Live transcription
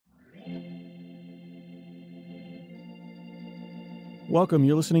Welcome,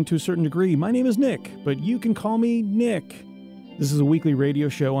 you're listening to A Certain Degree. My name is Nick, but you can call me Nick. This is a weekly radio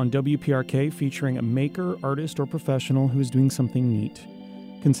show on WPRK featuring a maker, artist, or professional who is doing something neat.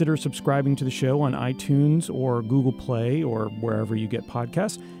 Consider subscribing to the show on iTunes or Google Play or wherever you get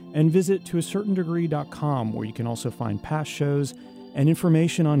podcasts, and visit toacertaindegree.com, where you can also find past shows and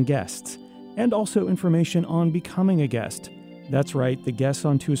information on guests, and also information on becoming a guest. That's right, the guests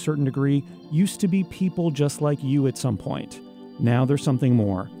on To a Certain Degree used to be people just like you at some point. Now there's something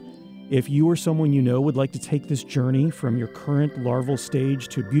more. If you or someone you know would like to take this journey from your current larval stage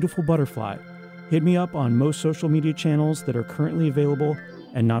to a beautiful butterfly, hit me up on most social media channels that are currently available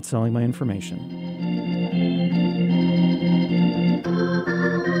and not selling my information.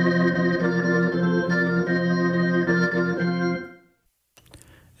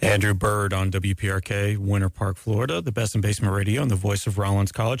 Andrew Bird on WPRK, Winter Park, Florida, the best in basement radio and the voice of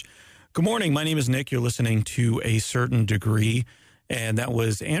Rollins College. Good morning. My name is Nick. You're listening to A Certain Degree, and that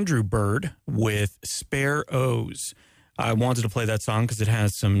was Andrew Bird with Spare O's. I wanted to play that song because it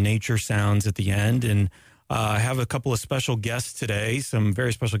has some nature sounds at the end, and I have a couple of special guests today, some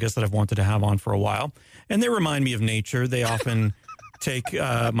very special guests that I've wanted to have on for a while, and they remind me of nature. They often take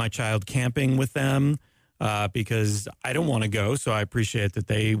my child camping with them because I don't want to go, so I appreciate that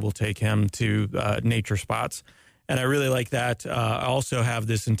they will take him to nature spots. And I really like that. I also have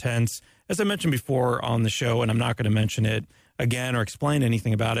this intense, as I mentioned before on the show, and I'm not going to mention it again or explain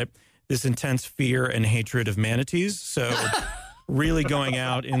anything about it, this intense fear and hatred of manatees. So really going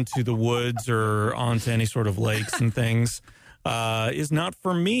out into the woods or onto any sort of lakes and things is not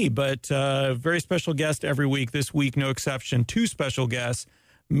for me. But very special guest every week. This week, no exception. Two special guests.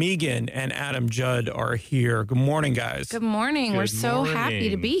 Megan and Adam Judd are here. Good morning, guys. Good morning. We're so happy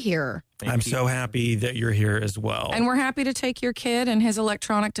to be here. I'm so happy that you're here as well. And we're happy to take your kid and his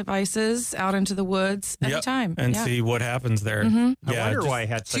electronic devices out into the woods anytime. And see what happens there. Mm-hmm. I wonder why I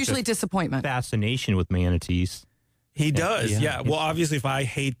had such usually a disappointment. fascination with manatees. He does, yeah. Well, obviously, if I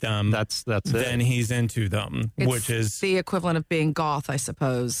hate them, that's then he's into them, It's which is the equivalent of being goth, I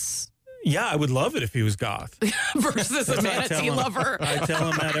suppose. Yeah, I would love it if he was goth. Versus a manatee lover. I tell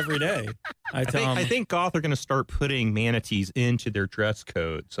him that every day. I think goth are going to start putting manatees into their dress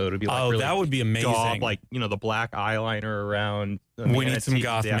code, so it'll be like really that would be amazing. Goth, like the black eyeliner around. We need some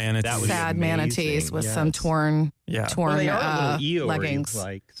goth manatees. Sad manatees with some torn well, they are little leggings.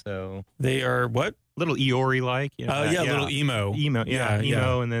 Like so. They are what? Little Eeyore like. Little emo.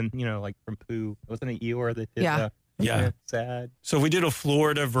 Emo, and then like from Pooh. Wasn't it Eeyore that did that? Yeah. Sad. So if we did a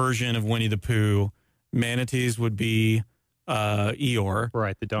Florida version of Winnie the Pooh, manatees would be Eeyore.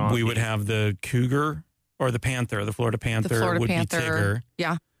 Right, the donkey. We would have the cougar or the panther. The Florida panther would be Tigger.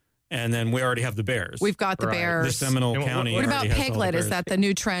 Yeah. And then we already have the bears. We've got the bears. The Seminole County. What about Piglet? Is that the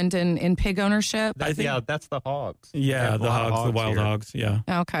new trend in pig ownership? I think, that's the hogs. Yeah, the hogs, the wild hogs. Yeah.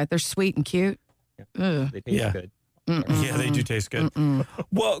 Okay. They're sweet and cute. Yeah. They taste good. Yeah, they do taste good.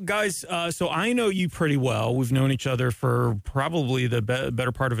 Well, guys, so I know you pretty well. We've known each other for probably the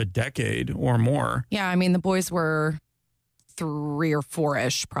better part of a decade or more. Yeah, I mean, the boys were 3 or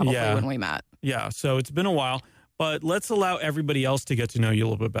 4-ish probably when we met. Yeah, so it's been a while. But let's allow everybody else to get to know you a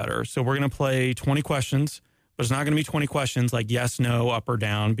little bit better. So we're going to play 20 questions, but it's not going to be 20 questions like yes, no, up or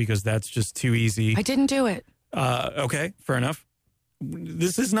down, because that's just too easy. I didn't do it. Okay, fair enough.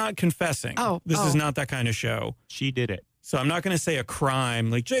 This is not confessing. This is not that kind of show. She did it. So I'm not going to say a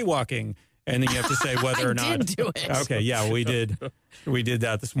crime like jaywalking, and then you have to say whether or not. I did do it. Okay, yeah, we did. We did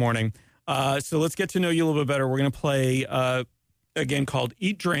that this morning. So let's get to know you a little bit better. We're going to play a game called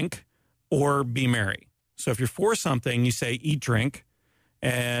Eat, Drink, or Be Merry. So if you're for something, you say eat, drink,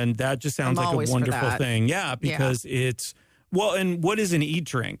 and that just sounds like a wonderful thing. Yeah, because it's. Well, and what is an eat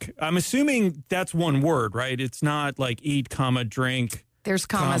drink? I'm assuming that's one word, right? It's not like eat, comma, drink. There's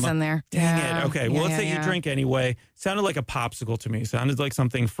commas in there. Dang it. Okay, well, let's say eat drink anyway. Sounded like a popsicle to me. Sounded like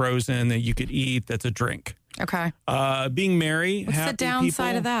something frozen that you could eat that's a drink. Okay. Being merry, What's happy the downside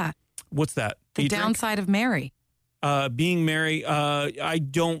people. of that? What's that? The downside of merry. Being merry, I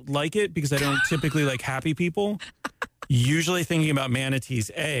don't like it because I don't typically like happy people. Usually thinking about manatees,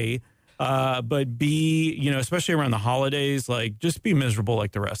 A. But B, especially around the holidays, like just be miserable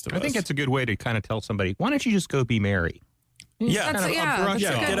like the rest of us. I think it's a good way to kind of tell somebody, why don't you just go be merry? Yeah. That's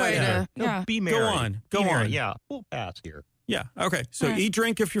a good way to be merry. Go on. Yeah, we'll pass here. Yeah, okay. So eat,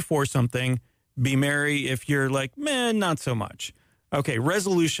 drink if you're for something. Be merry if you're like, man, not so much. Okay,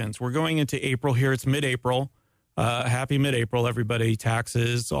 resolutions. We're going into April here. It's mid-April. Happy mid-April, everybody.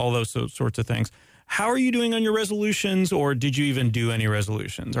 Taxes, all those sorts of things. How are you doing on your resolutions, or did you even do any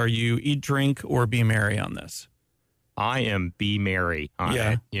resolutions? Are you eat, drink, or be merry on this? I am be merry on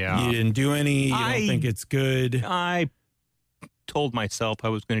it. Yeah. You didn't do any? You don't think it's good? I told myself I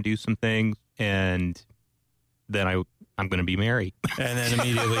was going to do some things, and then I'm going to be married. And then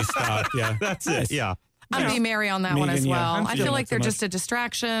immediately stop. Yeah. That's it. Yeah. I'll be Mary on that one as Megan, well. yeah. I feel like they're just a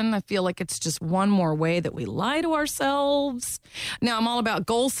distraction. I feel like it's just one more way that we lie to ourselves. Now, I'm all about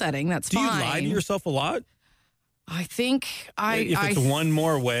goal setting. That's Do fine. you lie to yourself a lot? I think If it's one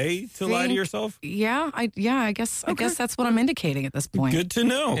more way to lie to think- yourself? I guess that's what I'm indicating at this point. Good to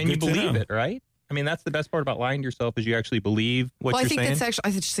know. And you Good to believe know. it, right? I mean, that's the best part about lying to yourself is you actually believe what Well, you're I think saying. that's actually.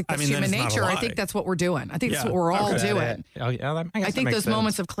 I just think I that's mean, then human it's not a nature. I lie. think that's what we're doing. I think that's Yeah. what we're all Okay. doing. Oh, yeah, I guess I that think makes those sense.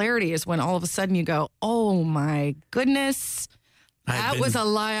 moments of clarity is when all of a sudden you go, "Oh my goodness, that was a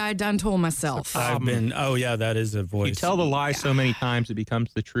lie I done told myself." Oh yeah, that is a voice. You tell the lie so many times it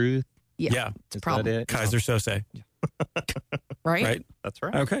becomes the truth. Yeah. Is problem. that it? Kaiser Sose. right? Right? That's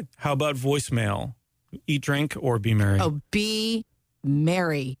right. Okay. How about voicemail? Eat, drink, or be merry? Oh, be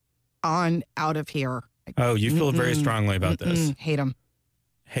merry on out of here. Oh, you feel very strongly about this. Hate them.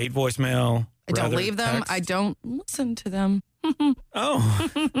 Hate voicemail. I don't rather leave them. text? I don't listen to them. Oh,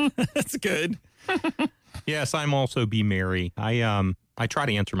 that's good. Yes, I'm also be merry. I try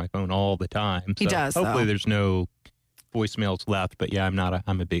to answer my phone all the time. He so does, Hopefully, though. there's no voicemails left. But yeah, I'm not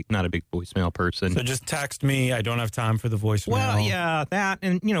a big voicemail person. So just text me. I don't have time for the voicemail. Well, yeah, that,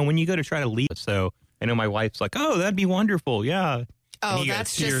 and when you go to try to leave, so I know my wife's like, "Oh, that'd be wonderful." Yeah. Oh, you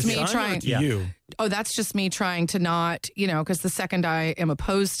that's To your just me son or trying. to you. Oh, that's just me trying to not, because the second I am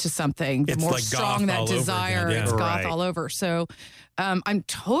opposed to something, the It's more like strong goth that all over desire, again, yeah. it's goth Right. all over. So I'm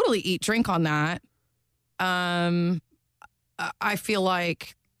totally eat drink on that. I feel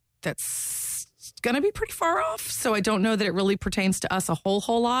like that's going to be pretty far off. So I don't know that it really pertains to us a whole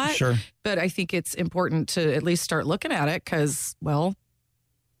lot. Sure. But I think it's important to at least start looking at it because, well,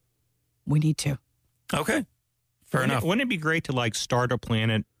 we need to. Okay. Fair enough. Wouldn't it be great to start a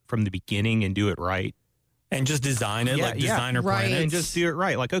planet from the beginning and do it right? And just design it, Yeah, like yeah. designer Right. planets. And just do it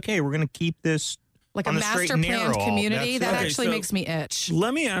right. Like, okay, we're going to keep this Like on a the straight master and planned narrow. community, That's that it. actually so- makes me itch.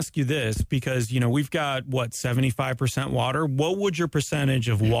 Let me ask you this, because, we've got, 75% water? What would your percentage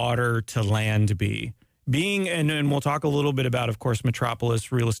of water to land be? And we'll talk a little bit about, of course,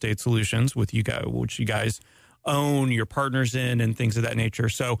 Metropolis Real Estate Solutions with you guys, which you guys own, your partners in, and things of that nature.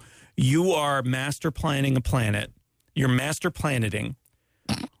 So you are master planning a planet. You're master planeting.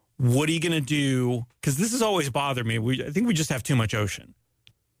 What are you going to do? Because this has always bothered me. I think we just have too much ocean.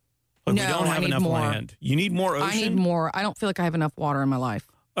 Like, No, we don't I have need enough more. land. You need more ocean? I need more. I don't feel like I have enough water in my life.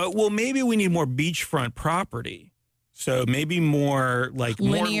 Well, maybe we need more beachfront property. So maybe more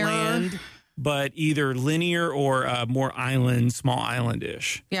Linear. more land, but either linear or more small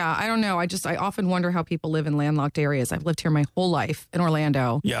island-ish. Yeah, I don't know. I often wonder how people live in landlocked areas. I've lived here my whole life in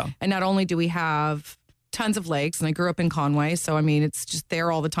Orlando. Yeah. And not only do we have tons of lakes, and I grew up in Conway, so I mean, it's just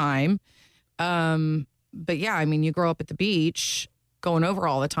there all the time. But yeah, I mean, you grow up at the beach, going over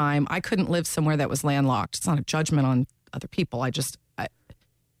all the time. I couldn't live somewhere that was landlocked. It's not a judgment on other people.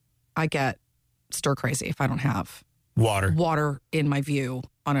 I get stir crazy if I don't have Water. water in my view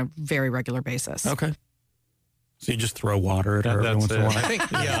on a very regular basis. Okay. So you just throw water at her every once That's in a it. while. I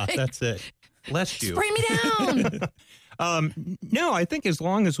think, yeah, that's it. Bless you. Spray me down. No, I think as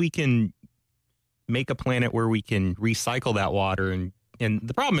long as we can make a planet where we can recycle that water, and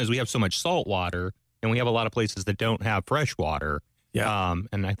the problem is we have so much salt water, and we have a lot of places that don't have fresh water. Yeah.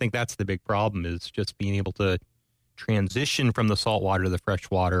 And I think that's the big problem is just being able to transition from the salt water to the fresh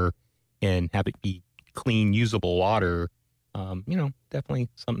water and have it be clean, usable water. Definitely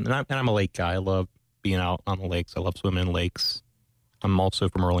something. And I'm a lake guy. I love being out on the lakes. I love swimming in lakes. I'm also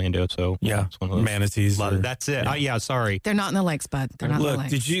from Orlando, so Yeah. it's one of those. Manatees. That's it. Yeah. Sorry. They're not in the lakes, bud. They're not in Look,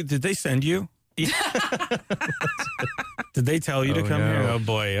 the lakes. did they send you? Did they tell you to Oh, come no. here? Oh,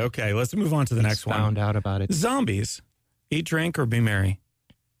 boy. Okay, let's move on to the next one. Found out about it. Zombies. Eat, drink, or be merry?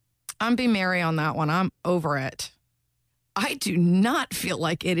 I'm be merry on that one. I'm over it. I do not feel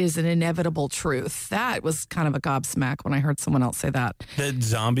like it is an inevitable truth. That was kind of a gobsmack when I heard someone else say that. That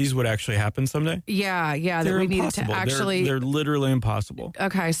zombies would actually happen someday? Yeah, that They're we needed to impossible. actually. They're literally impossible.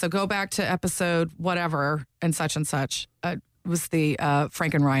 Okay, so go back to episode whatever and such. It was the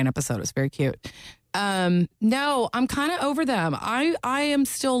Frank and Ryan episode. It was very cute. No, I'm kind of over them. I am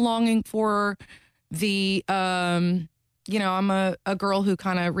still longing for the, I'm a girl who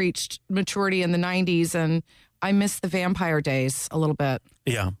kind of reached maturity in the 90s, and I miss the vampire days a little bit.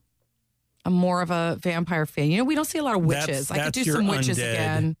 Yeah. I'm more of a vampire fan. We don't see a lot of witches. I could That's do your some witches undead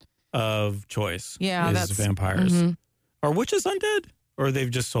again. Of choice. Yeah, is that's vampires. mhm. Are witches undead? Or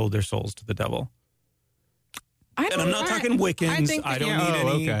they've just sold their souls to the devil? I And don't I'm not know. talking Wiccans. I think I don't yeah, need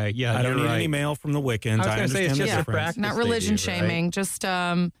any. okay. Yeah, I don't you're need any right. mail from the Wiccans. I was I gonna say, understand it's the just a difference. practice. Not they religion do, right? shaming, just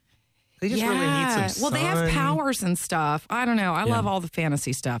They just really need some sun. Well, they have powers and stuff. I don't know. I love all the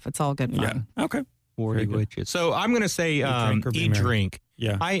fantasy stuff. It's all good fun. Yeah. Okay. 40 witches. So I'm going to say eat, drink.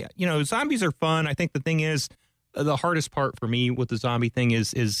 Yeah. Zombies are fun. I think the thing is, the hardest part for me with the zombie thing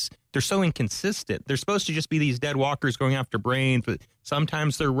is they're so inconsistent. They're supposed to just be these dead walkers going after brains, but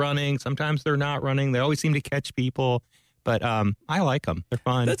sometimes they're running, sometimes they're not running. They always seem to catch people. But I like them. They're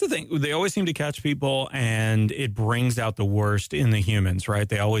fun. That's the thing. They always seem to catch people, and it brings out the worst in the humans, right?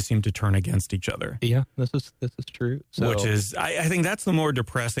 They always seem to turn against each other. Yeah, this is true. So, which is, I think that's the more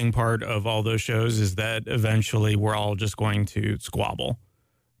depressing part of all those shows, is that eventually we're all just going to squabble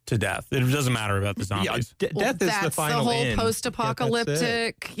to death. It doesn't matter about the zombies. Yeah, death is the final whole end.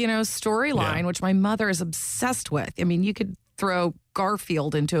 Post-apocalyptic, storyline, which my mother is obsessed with. I mean, you could throw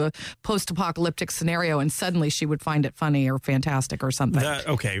Garfield into a post-apocalyptic scenario and suddenly she would find it funny or fantastic or something.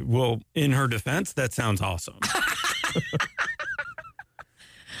 Okay, well, in her defense, that sounds awesome.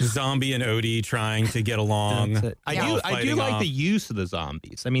 Zombie and Odie trying to get along. I do like the use of the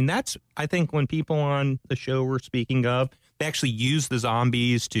zombies. I mean, I think when people on the show were speaking of, they actually use the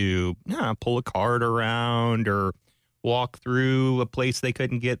zombies to pull a cart around or walk through a place they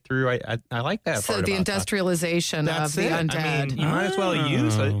couldn't get through. I like that. So the industrialization of the undead. I mean, you might as well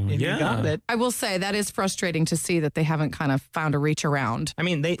use it if you got it. I will say that is frustrating to see that they haven't kind of found a reach around. I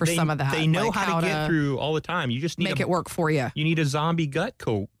mean, some of that. They know how to get through all the time. You just need make it work for you. You need a zombie gut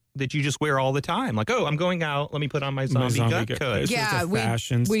coat that you just wear all the time. Like, I'm going out. Let me put on my zombie gut coat. Yeah, it's a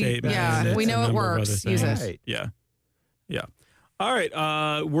fashion statement. Yeah, we know it works. Use it. Right. Yeah. All right,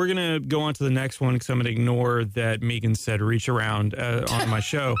 we're going to go on to the next one because I'm going to ignore that Megan said reach around on my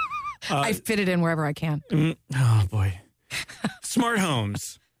show. I fit it in wherever I can. Oh, boy. Smart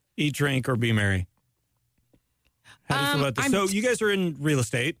homes. Eat, drink, or be merry. How do you feel about this? So you guys are in real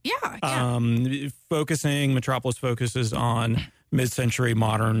estate. Yeah. Metropolis focuses on mid-century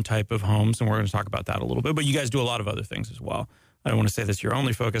modern type of homes, and we're going to talk about that a little bit. But you guys do a lot of other things as well. I don't want to say that's your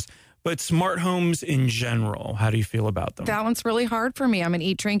only focus. But smart homes in general, how do you feel about them? That one's really hard for me. I'm an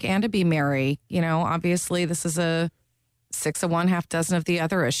eat, drink, and a be merry. Obviously this is a 6 of one, half dozen of the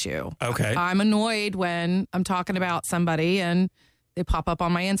other issue. Okay. I'm annoyed when I'm talking about somebody and they pop up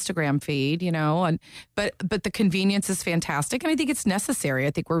on my Instagram feed, but the convenience is fantastic. And I think it's necessary. I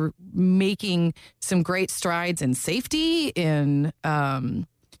think we're making some great strides in safety, in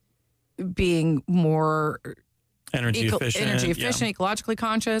being more energy efficient, ecologically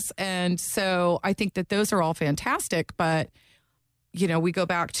conscious. And so I think that those are all fantastic. But, we go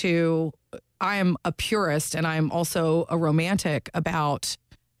back to, I am a purist and I'm also a romantic about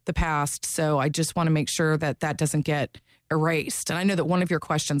the past. So I just want to make sure that doesn't get erased. And I know that one of your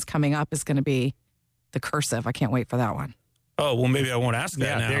questions coming up is going to be the cursive. I can't wait for that one. Oh, well, maybe I won't ask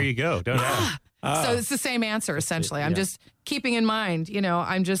that now. There you go. So it's the same answer, essentially. I'm just keeping in mind,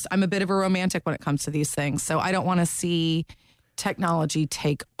 I'm a bit of a romantic when it comes to these things. So I don't want to see technology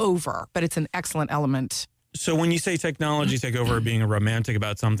take over, but it's an excellent element. So when you say technology take over, being a romantic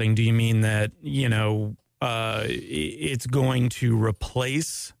about something, do you mean that, it's going to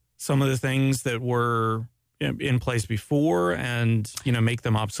replace some of the things that were in place before and, make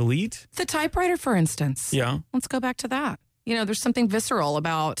them obsolete? The typewriter, for instance. Yeah. Let's go back to that. There's something visceral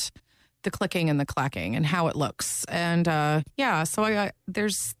about the clicking and the clacking and how it looks. And so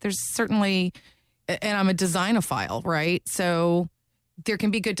there's certainly, and I'm a designophile, right? So there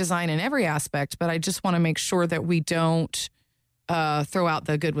can be good design in every aspect, but I just want to make sure that we don't throw out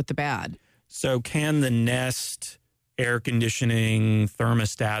the good with the bad. So can the Nest air conditioning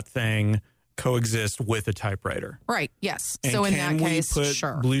thermostat thing coexist with a typewriter? Right, yes. And so in that case, can we put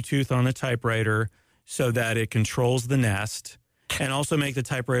Bluetooth on the typewriter so that it controls the Nest? And also make the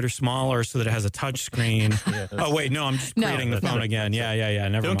typewriter smaller so that it has a touch screen. Oh, wait, no, I'm just creating the phone again. Yeah.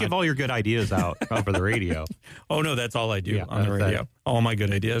 Never Don't give all your good ideas out over the radio. Oh, no, that's all I do on the radio. All my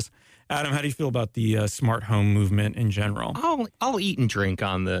good ideas. Adam, how do you feel about the smart home movement in general? I'll eat and drink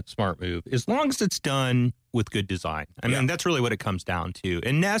on the smart move as long as it's done with good design. I mean, that's really what it comes down to.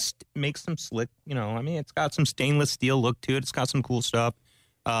 And Nest makes them slick. It's got some stainless steel look to it. It's got some cool stuff.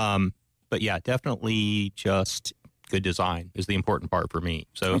 But yeah, definitely just good design is the important part for me.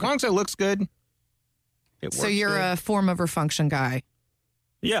 So as long as it looks good, it works. So you're a form over function guy.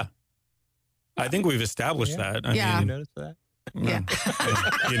 Yeah. I think we've established that. I mean, you noticed that? Yeah.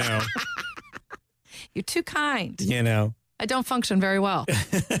 You're too kind. I don't function very well.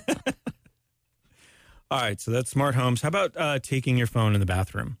 All right. So that's smart homes. How about taking your phone in the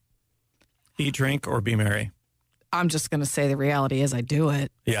bathroom? Eat, drink, or be merry? I'm just going to say the reality is I do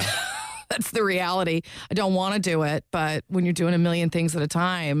it. Yeah. That's the reality. I don't want to do it, but when you're doing a million things at a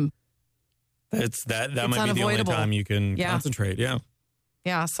time, that might be the only time you can concentrate. Yeah.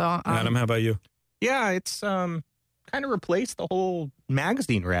 Yeah. So Adam, how about you? Yeah, it's kind of replaced the whole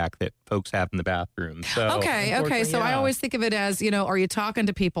magazine rack that folks have in the bathroom. So okay. So I always think of it as, are you talking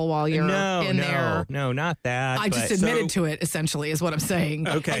to people while you're in there? No, not that. I just admitted to it, essentially, is what I'm saying.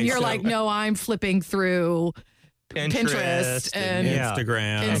 Okay. And you're like, no, I'm flipping through Pinterest and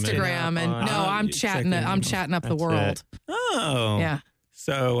Instagram. And no, I'm chatting up the world. Oh. Yeah.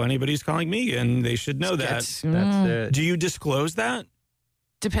 So anybody's calling me and they should know that. That's it. Do you disclose that?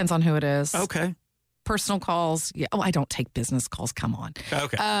 Depends on who it is. Okay. Personal calls. Yeah. Oh, I don't take business calls. Come on.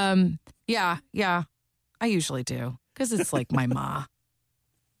 Okay. Yeah. I usually do because it's like my ma.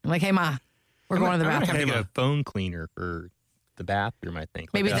 I'm like, hey, ma, we're going to the bathroom. I'm going to get a phone cleaner for the bathroom, I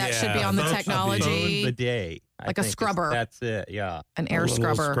think. Maybe that should be on the technology. Phone bidet. Like a scrubber. That's it, yeah. An air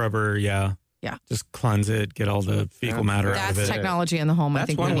scrubber. Yeah. Just cleanse it, get all the fecal matter out of it. That's technology in the home, I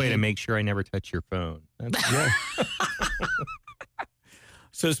think. That's one way to make sure I never touch your phone.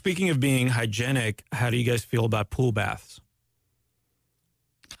 So speaking of being hygienic, how do you guys feel about pool baths?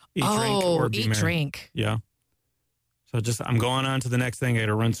 Eat, drink, or be merry? Drink. Yeah. So I'm going on to the next thing. I got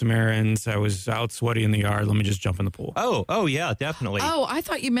to run some errands. I was out sweaty in the yard. Let me just jump in the pool. Oh yeah, definitely. Oh, I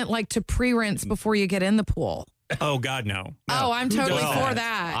thought you meant like to pre-rinse before you get in the pool. Oh God, no. Oh, I'm totally for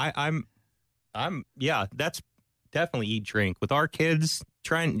that. I'm yeah, that's definitely eat, drink. With our kids,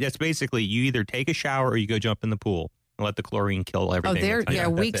 that's basically you either take a shower or you go jump in the pool and let the chlorine kill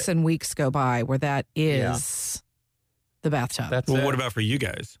everything. Weeks and weeks go by where that is the bathtub. What about for you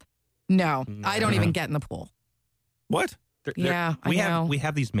guys? No, I don't even get in the pool. What? We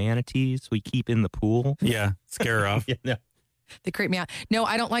have these manatees we keep in the pool. Yeah, scare her off. Yeah. They creep me out. No,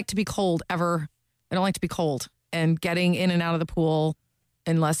 I don't like to be cold ever. I don't like to be cold. And getting in and out of the pool,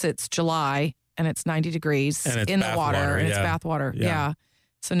 unless it's July and it's 90 degrees in the water and it's bath water. Yeah.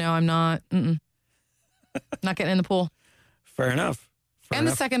 So no, I'm not. Not getting in the pool. Fair enough.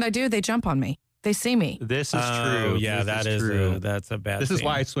 The second I do, they jump on me. They see me. This is true. Yeah, that's true. That's a bad This thing. is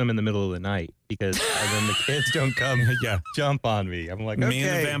why I swim in the middle of the night, because then the kids don't come jump on me. I'm like, me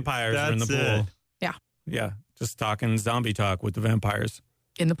and the vampires are in the pool. Yeah. Yeah. Just talking zombie talk with the vampires.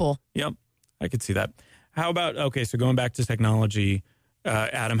 In the pool. Yep. I could see that. How about, so going back to technology,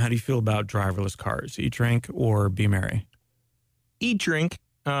 Adam, how do you feel about driverless cars? Eat, drink, or be merry? Eat, drink.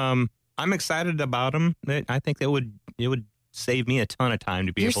 I'm excited about them. I think it would save me a ton of time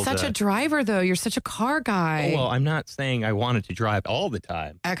to be able to. You're such a driver, though. You're such a car guy. Well, I'm not saying I wanted to drive all the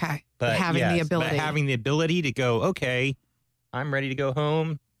time. Okay. But having the ability to go, okay, I'm ready to go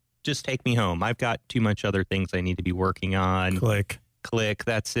home. Just take me home. I've got too much other things I need to be working on. Click.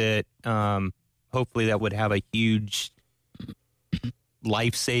 That's it. Hopefully that would have a huge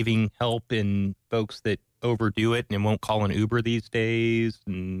life-saving help in folks that overdo it and won't call an Uber these days.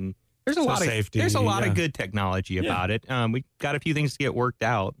 And there's a lot of good technology about it. We got a few things to get worked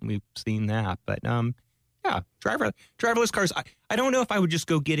out. We've seen that, but driverless cars. I don't know if I would just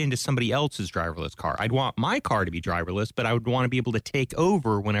go get into somebody else's driverless car. I'd want my car to be driverless, but I would want to be able to take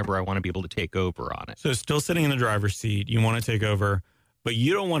over whenever I want to be able to take over on it. So still sitting in the driver's seat, you want to take over, but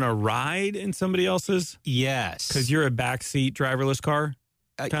you don't want to ride in somebody else's? Yes. Because you're a backseat driverless car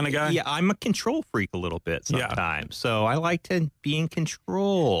kind of guy? Yeah, I'm a control freak a little bit sometimes. So I like to be in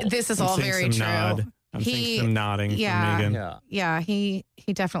control. This is all very true. I'm seeing some nodding from Megan. Yeah, he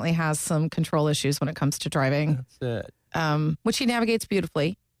definitely has some control issues when it comes to driving. That's it. Which he navigates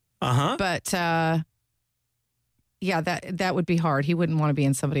beautifully. Uh-huh. But that would be hard. He wouldn't want to be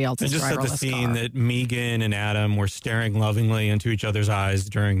in somebody else's driverless car. I just set the scene that Megan and Adam were staring lovingly into each other's eyes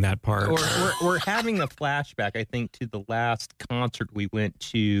during that part. We're having a flashback, I think, to the last concert we went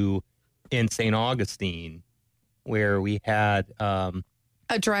to in St. Augustine, where we had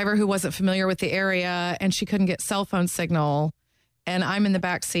a driver who wasn't familiar with the area and she couldn't get cell phone signal. And I'm in the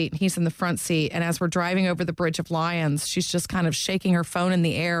back seat and he's in the front seat. And as we're driving over the Bridge of Lions, she's just kind of shaking her phone in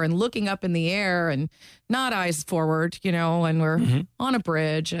the air and looking up in the air and not eyes forward, and we're on a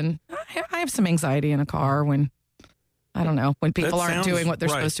bridge. And I have some anxiety in a car when people aren't doing what they're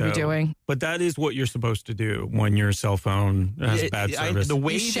supposed to be doing. But that is what you're supposed to do when your cell phone has bad service.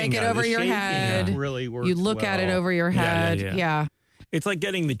 You shake it over your head. Really works. You look at it over your head. Yeah. It's like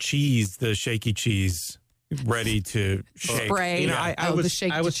getting the shaky cheese ready to shake. Spray. I was to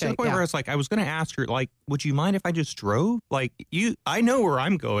the point where I was like, I was going to ask her, like, would you mind if I just drove? Like, I know where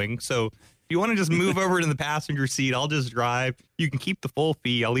I'm going, so if you want to just move over to the passenger seat, I'll just drive. You can keep the full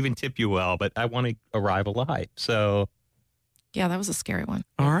fee. I'll even tip you well, but I want to arrive alive. So, yeah, that was a scary one.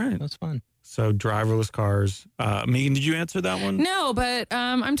 All right, that's fun. So driverless cars. Megan, did you answer that one? No, but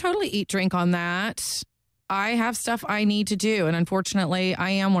I'm totally eat drink on that. I have stuff I need to do. And unfortunately,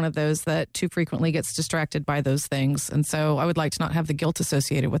 I am one of those that too frequently gets distracted by those things. And so I would like to not have the guilt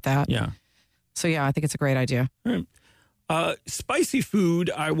associated with that. Yeah. So yeah, I think it's a great idea. All right. Spicy food.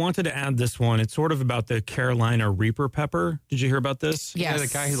 I wanted to add this one. It's sort of about the Carolina Reaper pepper. Did you hear about this? Yes. The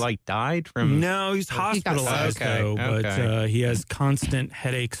guy who like died from. No, he's hospitalized sick. though, Okay. but he has constant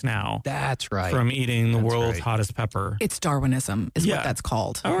headaches now That's right. from eating the That's world's right. hottest pepper. It's Darwinism is Yeah. what that's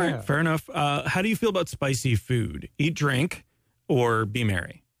called. All right, Yeah. fair enough. How do you feel about spicy food? Eat, drink, or be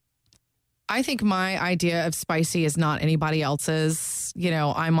merry? I think my idea of spicy is not anybody else's. You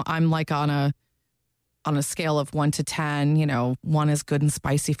know, I'm like on a scale of 1 to 10, 1 is good and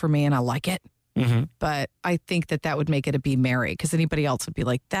spicy for me and I like it. Mm-hmm. But I think that would make it a be merry because anybody else would be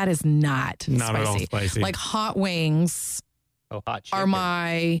like, that is not Not spicy. at all spicy. Like hot wings Oh, hot chicken. are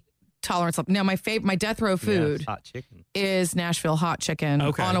my tolerance level. Now, my death row food Yes, hot chicken. is Nashville hot chicken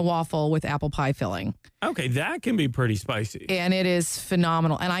Okay. on a waffle with apple pie filling. Okay, that can be pretty spicy. And it is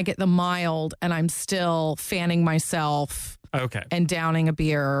phenomenal. And I get the mild and I'm still fanning myself Okay. and downing a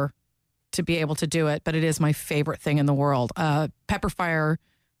beer to be able to do it. But it is my favorite thing in the world. Pepper Fire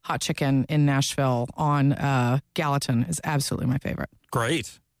hot chicken in Nashville on Gallatin is absolutely my favorite.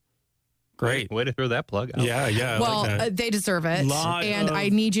 Great. Way to throw that plug out. Yeah, yeah. I Well, like that. they deserve it. Lot And of- I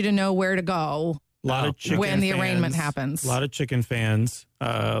need you to know where to go A lot of chicken when the fans, arraignment happens. A lot of chicken fans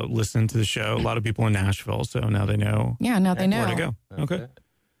listen to the show. A lot of people in Nashville, so now they know Yeah, now they know. where to go. Okay. it.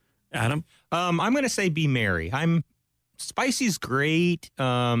 Adam? I'm going to say be merry. Spicy's great.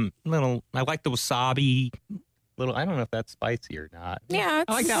 I like the wasabi. I don't know if that's spicy or not. Yeah,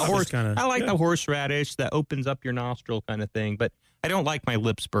 I like that It's horse. kinda- I like yeah. the horseradish that opens up your nostril kind of thing. But I don't like my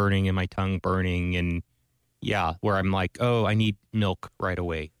lips burning and my tongue burning and where I'm like, oh, I need milk right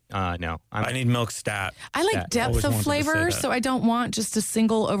away. No, I need milk stat. I like Yeah, depth always of wanted to say flavor, that. so I don't want just a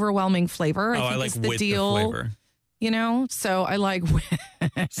single overwhelming flavor. I think like it's the with deal, the flavor. So I like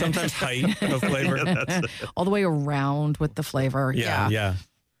Sometimes height of flavor. all the way around with the flavor. Yeah.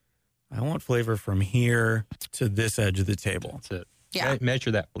 I want flavor from here to this edge of the table. That's it. Yeah.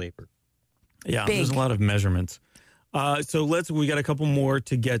 Measure that flavor. Yeah, Big. there's a lot of measurements. So we got a couple more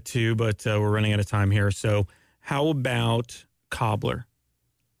to get to, but we're running out of time here. So how about cobbler?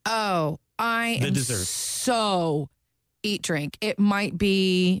 Oh, I The am dessert. so eat drink.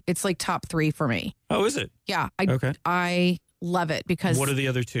 It's like top 3 for me. Oh, is it? Yeah, Okay. I love it because What are the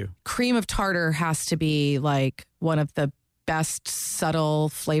other two? cream of tartar has to be like one of the best subtle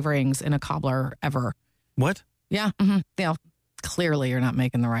flavorings in a cobbler ever. What? Yeah. Mm-hmm. Clearly you're not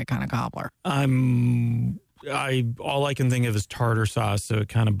making the right kind of cobbler. All I can think of is tartar sauce, so it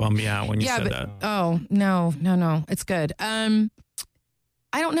kind of bummed me out when you said that. Oh, no. It's good.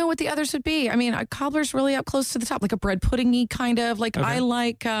 I don't know what the others would be. I mean, a cobbler's really up close to the top, like a bread pudding-y kind of. Like Okay. I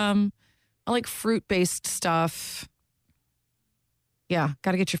like fruit-based stuff. Yeah,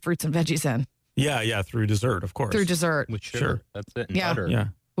 got to get your fruits and veggies in Yeah, through dessert, of course. through dessert. With sugar. Sure. That's it. And Yeah. butter. Yeah,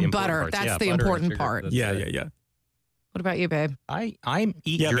 The important Butter. parts. That's Yeah, the butter and important sugar. part. That's yeah, it. yeah. What about you, babe? I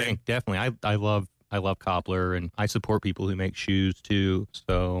eat Yeah, drink definitely. I love cobbler and I support people who make shoes too.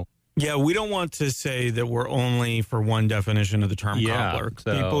 So Yeah, we don't want to say that we're only for one definition of the term Yeah, cobbler.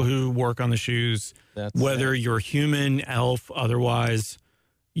 so- People who work on the shoes, that's whether you're human, elf, otherwise,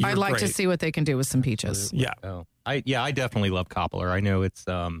 you're I'd like to great. see what they can do with some peaches. Yeah. Oh, I definitely love cobbler. I know it's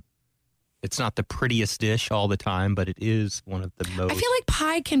not the prettiest dish all the time, but it is one of the most. I feel like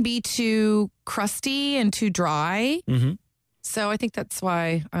pie can be too crusty and too dry. Mhm. So I think that's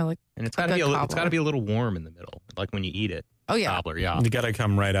why I like. and it's a got to good be it's cobbler. got to be a little warm in the middle, like when you eat it. Oh yeah, Cobbler, yeah, You got to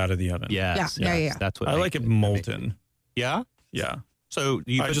come right out of the oven. yes, Yeah, yes, yeah. That's what I makes like it molten. Yeah. Yeah, So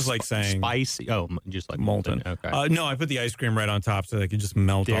you I put just like saying spicy. Oh, just like molten. Okay. No, I put the ice cream right on top so they could just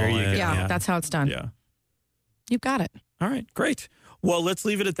melt There all you in. go. yeah, that's how it's done. Yeah. You've got it. All right, great. Well, let's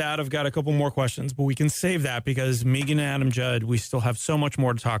leave it at that. I've got a couple more questions, but we can save that because Megan and Adam Judd, we still have so much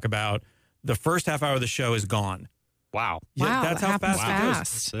more to talk about. The first half hour of the show is gone. wow. Wow, that's that how happens fast it goes.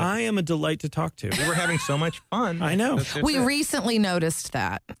 fast. I am a delight to talk to. We were having so much fun. I know. That's We it. recently noticed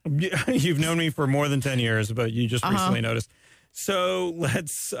that. You've known me for more than 10 years, but you just recently noticed. So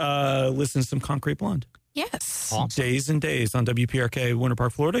let's listen to some Concrete Blonde. Yes. Awesome. Days and Days on WPRK, Winter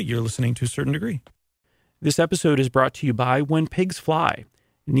Park, Florida. You're listening to a certain degree. This episode is brought to you by When Pigs Fly.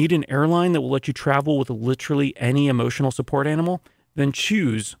 Need an airline that will let you travel with literally any emotional support animal? Then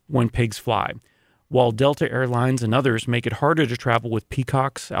choose When Pigs Fly. While Delta Airlines and others make it harder to travel with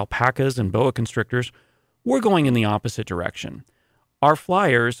peacocks, alpacas, and boa constrictors, we're going in the opposite direction. Our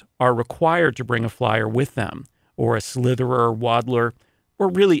flyers are required to bring a flyer with them, or a slitherer, waddler, or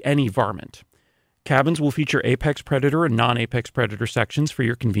really any varmint. Cabins will feature apex predator and non-apex predator sections for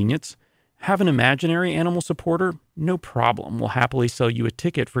your convenience. Have an imaginary animal supporter? No problem. We'll happily sell you a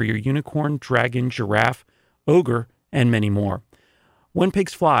ticket for your unicorn, dragon, giraffe, ogre, and many more. When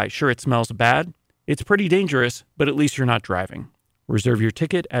pigs fly, sure, it smells bad. It's pretty dangerous, but at least you're not driving. Reserve your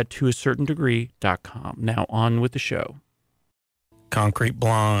ticket at toacertaindegree.com. Now on with the show. Concrete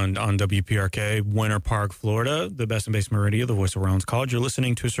Blonde on WPRK, Winter Park, Florida, the best in basement radio, the voice of Rollins College. You're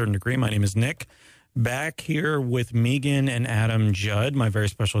listening to A Certain Degree. My name is Nick. Back here with Megan and Adam Judd, my very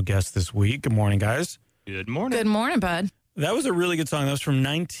special guest this week. Good morning, guys. Good morning. Good morning, bud. That was a really good song. That was from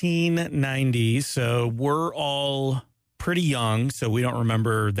 1990. So we're all pretty young, so we don't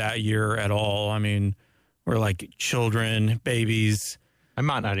remember that year at all. I mean, we're like children, babies. I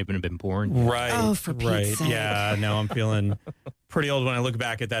might not even have been born. Right. Oh, for Pete's sake. Yeah, no, I'm feeling pretty old when I look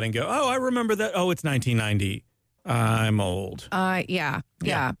back at that and go, oh, I remember that. Oh, it's 1990. I'm old. Yeah.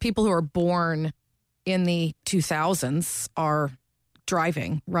 People who are born in the 2000s are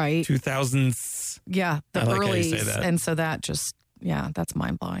driving, right? 2000s. Yeah, the I like how you early. say that. And so that just, that's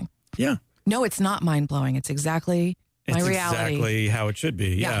mind-blowing. Yeah. No, it's not mind-blowing. It's exactly my It's reality. exactly how it should be.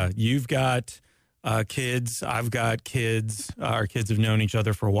 Yeah. Yeah. You've got kids. I've got kids. Our kids have known each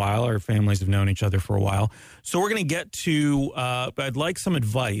other for a while. Our families have known each other for a while. So we're going to get to, I'd like some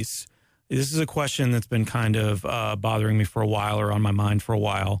advice. This is a question that's been kind of bothering me for a while or on my mind for a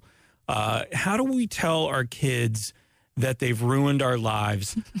while. How do we tell our kids that they've ruined our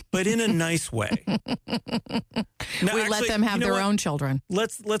lives, but in a nice way? Now, We let them have their own children.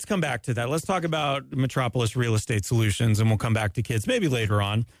 Let's come back to that. Let's talk about Metropolis Real Estate Solutions, and we'll come back to kids maybe later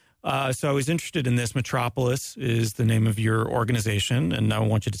on. So I was interested in this. Metropolis is the name of your organization, and I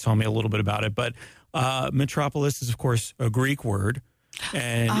want you to tell me a little bit about it. But Metropolis is, of course, a Greek word,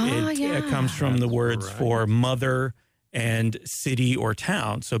 and it comes from the words for mother and city or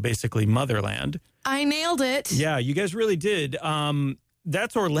town. So basically motherland. I nailed it. Yeah, you guys really did.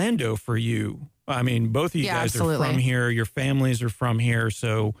 That's Orlando for you. I mean, both of you guys absolutely. are from here. Your families are from here.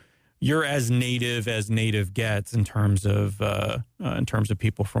 So you're as native gets in terms of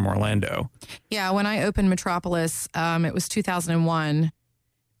people from Orlando. Yeah, when I opened Metropolis, it was 2001,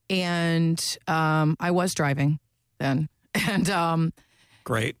 and I was driving then. And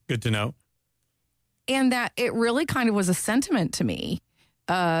Great. Good to know. And that it really kind of was a sentiment to me,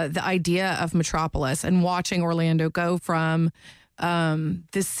 the idea of Metropolis and watching Orlando go from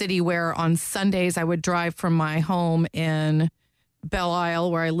this city where on Sundays I would drive from my home in Belle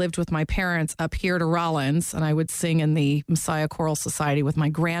Isle, where I lived with my parents, up here to Rollins, and I would sing in the Messiah Choral Society with my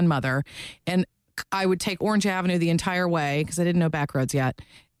grandmother. And I would take Orange Avenue the entire way because I didn't know back roads yet.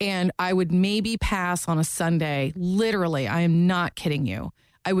 And I would maybe pass on a Sunday, literally, I am not kidding you,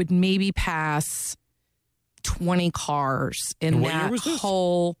 I would maybe pass 20 cars in What year that was this?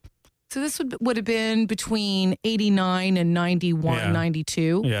 whole. So this would have been between 89 and 91,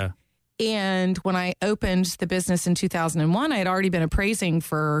 92. Yeah. And when I opened the business in 2001, I had already been appraising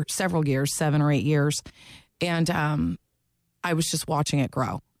for several years, 7 or 8 years. And I was just watching it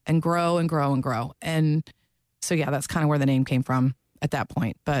grow and grow and grow and grow. And so, yeah, that's kind of where the name came from at that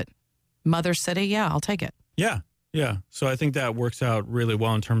point. But Mother City, yeah, I'll take it. Yeah. Yeah. So I think that works out really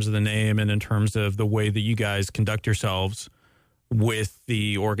well in terms of the name and in terms of the way that you guys conduct yourselves with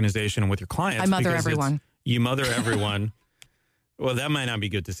the organization and with your clients. I mother because everyone. You mother everyone. Well, that might not be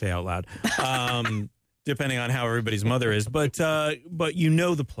good to say out loud, depending on how everybody's mother is. But you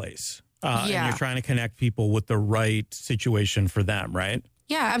know the place. And you're trying to connect people with the right situation for them, right?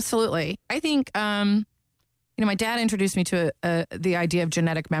 Yeah, absolutely. I think, my dad introduced me to the idea of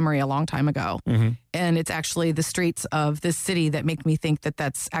genetic memory a long time ago. Mm-hmm. And it's actually the streets of this city that make me think that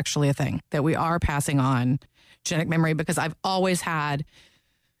that's actually a thing, that we are passing on genetic memory, because I've always had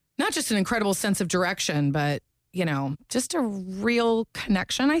not just an incredible sense of direction, but, just a real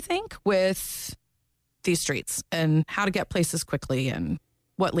connection, I think, with these streets and how to get places quickly and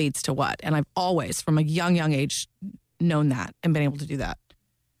what leads to what. And I've always, from a young age, known that and been able to do that.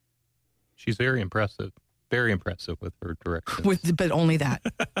 She's very impressive with her direction. But only that.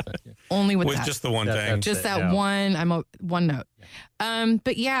 Only with that. Just the one thing. Just that one. One note. Yeah.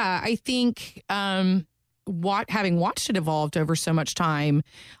 But yeah, I think having watched it evolved over so much time,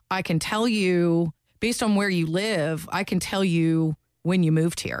 I can tell you, based on where you live, I can tell you when you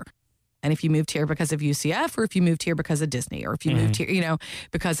moved here. And if you moved here because of UCF, or if you moved here because of Disney, or if you moved here,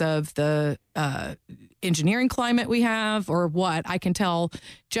 because of the engineering climate we have, or what, I can tell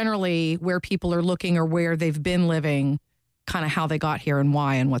generally where people are looking or where they've been living, kind of how they got here and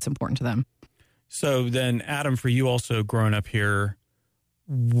why and what's important to them. So then, Adam, for you also growing up here,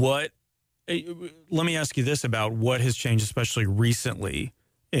 let me ask you this about what has changed, especially recently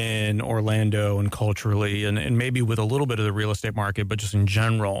in Orlando and culturally, and maybe with a little bit of the real estate market, but just in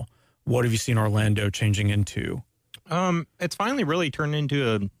general. What have you seen Orlando changing into? It's finally really turned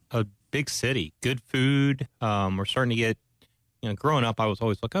into a big city. Good food. We're starting to get, growing up, I was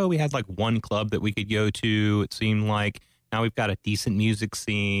always like, oh, we had like one club that we could go to. It seemed like now we've got a decent music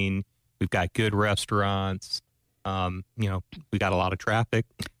scene. We've got good restaurants. We got a lot of traffic.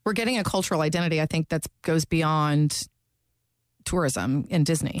 We're getting a cultural identity, I think, that goes beyond tourism in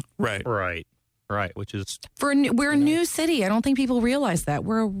Disney. Right. Which is We're a new city. I don't think people realize that.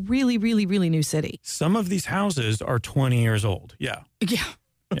 We're a really, really, really new city. Some of these houses are 20 years old. Yeah. Yeah.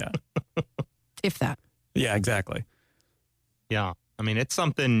 Yeah. If that. Yeah, exactly. Yeah. I mean, it's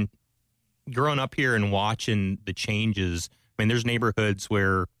something growing up here and watching the changes. I mean, there's neighborhoods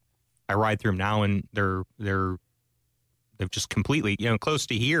where I ride through them now and they've just completely, close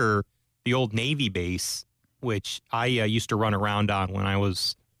to here, the old Navy base, which I used to run around on when I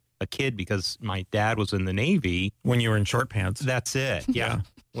was a kid because my dad was in the Navy. When you were in short pants. That's it. Yeah.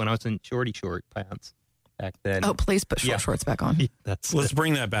 When I was in short pants back then. Oh, please put shorts back on. Let's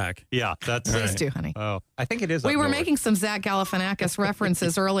bring that back. Yeah, that's Please do, honey. Oh, I think it is. We up were north. making some Zach Galifianakis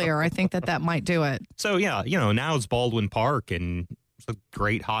references earlier. I think that might do it. So yeah, now it's Baldwin Park, and it's a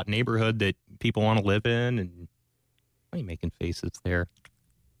great hot neighborhood that people want to live in. And why are you making faces there?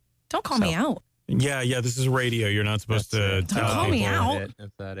 Don't call me out. Yeah. This is radio. You're not supposed to tell call me people. out.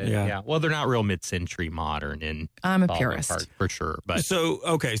 Is that it? Yeah. Well, they're not real mid-century modern in I'm a Baldwin purist. Park for sure. But So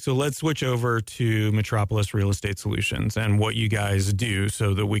let's switch over to Metropolis Real Estate Solutions and what you guys do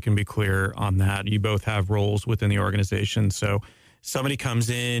so that we can be clear on that. You both have roles within the organization. So somebody comes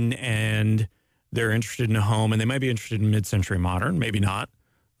in and they're interested in a home and they might be interested in mid-century modern, maybe not.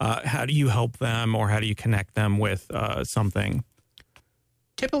 How do you help them or how do you connect them with something?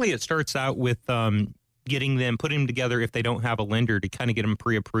 typically it starts out with putting them together if they don't have a lender to kind of get them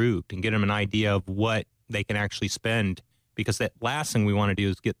pre-approved and get them an idea of what they can actually spend. Because that last thing we want to do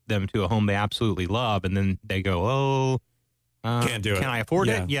is get them to a home they absolutely love, and then they go, can't do it. Can I afford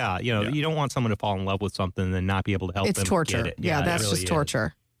it? Yeah. You don't want someone to fall in love with something and then not be able to help them. It's torture. Get it. Yeah, that's really just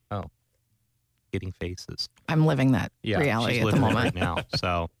torture. Oh, getting faces. I'm living that reality she's at the living it moment. right now.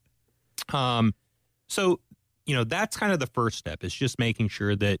 So, that's kind of the first step is just making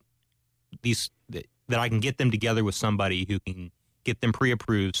sure that that I can get them together with somebody who can get them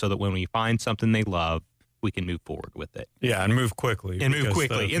pre-approved so that when we find something they love, we can move forward with it. Yeah, and move quickly. In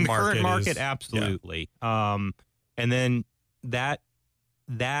the current market, is, absolutely. Yeah. And then that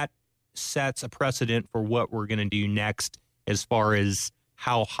sets a precedent for what we're going to do next as far as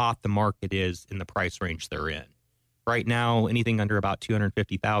how hot the market is in the price range they're in. Right now, anything under about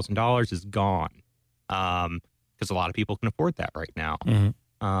 $250,000 is gone because a lot of people can afford that right now.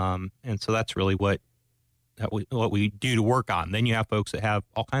 Mm-hmm. And so that's really what we do to work on. Then you have folks that have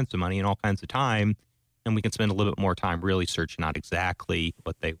all kinds of money and all kinds of time, and we can spend a little bit more time really searching out exactly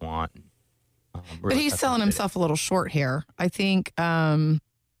what they want. But he's selling himself a little short here. I think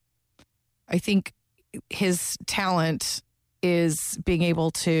his talent is being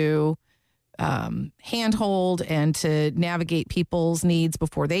able to handhold and to navigate people's needs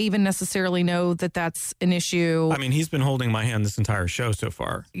before they even necessarily know that that's an issue. I mean, he's been holding my hand this entire show so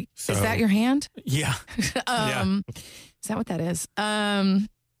far. So, is that your hand? Yeah. Is that what that is?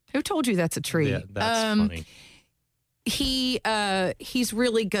 Who told you that's a tree? Yeah, that's funny. He's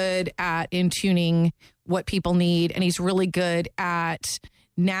really good at in tuning what people need, and he's really good at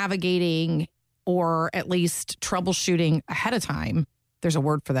navigating or at least troubleshooting ahead of time. There's a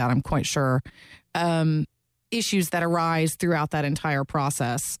word for that, I'm quite sure. Issues that arise throughout that entire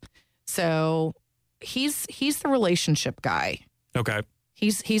process. So he's the relationship guy. Okay.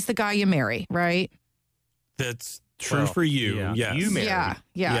 He's the guy you marry, right? That's true for you. Yeah. Yes. You marry.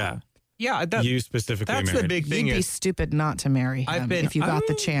 Yeah. Yeah, you specifically that's married. the big thing. You'd be stupid not to marry him if you got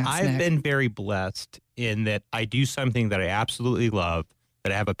the chance. I've Nick. been very blessed in that I do something that I absolutely love,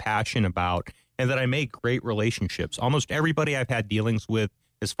 that I have a passion about, and that I make great relationships. Almost everybody I've had dealings with,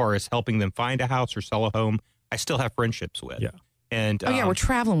 as far as helping them find a house or sell a home, I still have friendships with. Yeah. And we're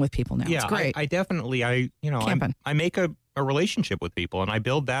traveling with people now. Yeah, It's great. I definitely, I make a relationship with people, and I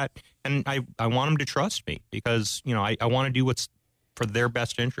build that, and I want them to trust me because, I want to do what's for their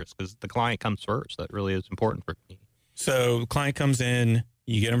best interest because the client comes first. That really is important for me. So client comes in,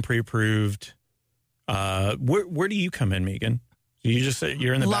 you get them pre-approved. Where do you come in, Megan? You just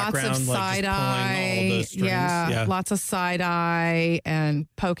you're in the lots background, of side like just pulling all the eye, strings. yeah, lots of side eye and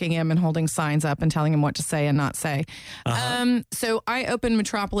poking him and holding signs up and telling him what to say and not say. So I opened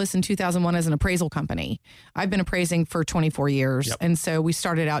Metropolis in 2001 as an appraisal company. I've been appraising for 24 years, and so we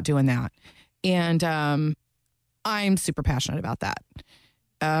started out doing that. And I'm super passionate about that.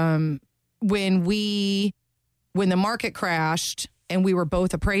 When the market crashed and we were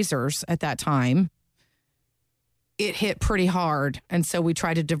both appraisers at that time, it hit pretty hard. And so we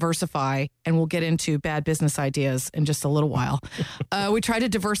tried to diversify, and we'll get into bad business ideas in just a little while. We tried to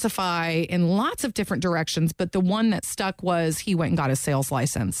diversify in lots of different directions, but the one that stuck was he went and got his sales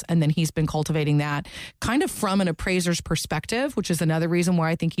license. And then he's been cultivating that kind of from an appraiser's perspective, which is another reason why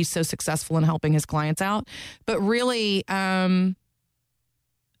I think he's so successful in helping his clients out. But really, I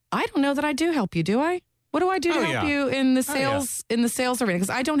don't know that I do help you, do I? What do I do to help you in the sales in the sales arena? Because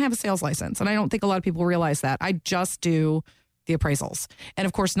I don't have a sales license, and I don't think a lot of people realize that. I just do the appraisals, and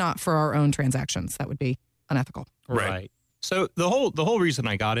of course, not for our own transactions. That would be unethical. Right. So the whole reason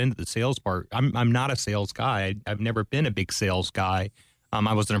I got into the sales part, I'm not a sales guy. I've never been a big sales guy.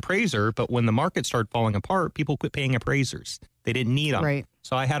 I was an appraiser, but when the market started falling apart, people quit paying appraisers. They didn't need them. Right.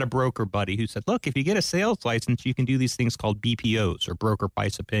 So I had a broker buddy who said, "Look, if you get a sales license, you can do these things called BPOs, or broker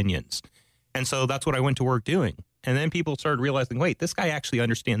price opinions." And so that's what I went to work doing. And then people started realizing, wait, this guy actually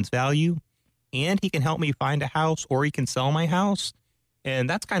understands value, and he can help me find a house, or he can sell my house. And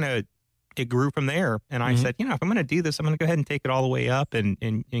that's kind of, it grew from there. And I said, if I'm going to do this, I'm going to go ahead and take it all the way up, and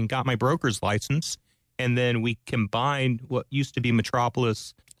got my broker's license. And then we combined what used to be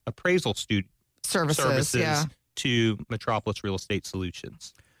Metropolis Appraisal Services to Metropolis Real Estate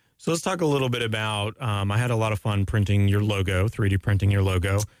Solutions. So let's talk a little bit about, I had a lot of fun printing your logo, 3D printing your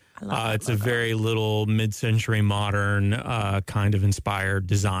logo. It's a very little mid-century modern kind of inspired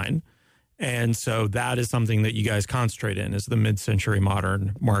design. And so that is something that you guys concentrate in, is the mid-century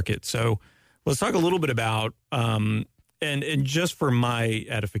modern market. So let's talk a little bit about, and just for my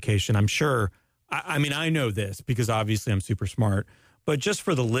edification, I'm sure, I mean, I know this because obviously I'm super smart, but just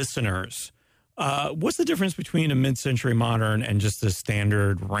for the listeners, what's the difference between a mid-century modern and just a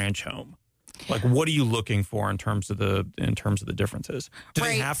standard ranch home? Like, what are you looking for in terms of the differences? Do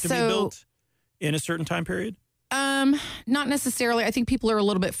they have to be built in a certain time period? Not necessarily. I think people are a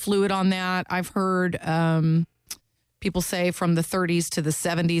little bit fluid on that. I've heard people say from the 30s to the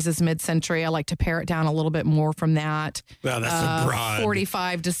 70s is mid-century. I like to pare it down a little bit more from that. Well, that's a broad.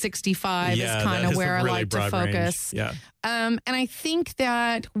 45 to 65 is kind of where I like to focus. Range. Yeah. And I think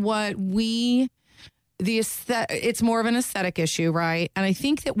that it's more of an aesthetic issue, right? And I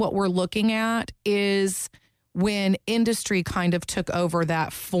think that what we're looking at is when industry kind of took over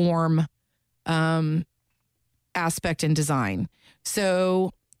that form aspect in design.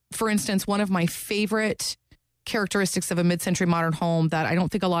 So, for instance, one of my favorite characteristics of a mid-century modern home that I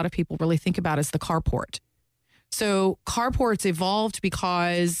don't think a lot of people really think about is the carport. So carports evolved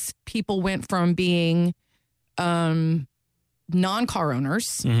because people went from being non-car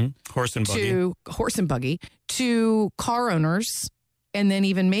owners, horse and buggy, to car owners, and then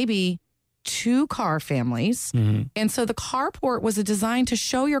even maybe 2-car families. And so the carport was a design to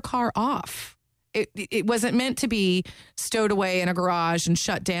show your car off. It wasn't meant to be stowed away in a garage and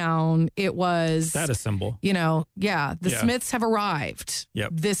shut down. It was that a symbol. The Smiths have arrived. Yep.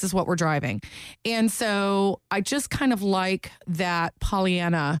 This is what we're driving. And so I just kind of like that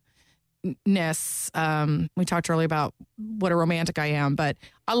Pollyanna-ness. We talked earlier about what a romantic I am, but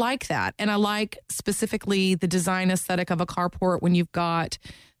I like that. And I like specifically the design aesthetic of a carport when you've got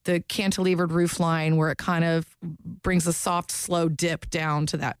the cantilevered roof line where it kind of brings a soft, slow dip down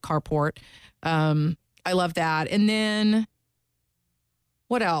to that carport. I love that. And then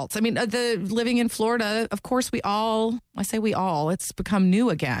what else? I mean, the living in Florida, of course, it's become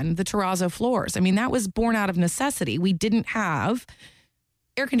new again, the terrazzo floors. I mean, that was born out of necessity. We didn't have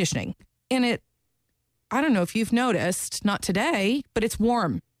air conditioning in it. I don't know if you've noticed, not today, but it's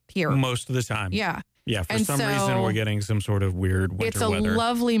warm here. Most of the time. Yeah. Yeah, for some reason, we're getting some sort of weird winter weather. It's a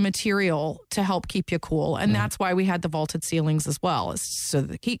lovely material to help keep you cool. And that's why we had the vaulted ceilings as well, so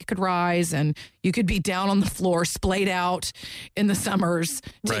the heat could rise and you could be down on the floor, splayed out in the summers,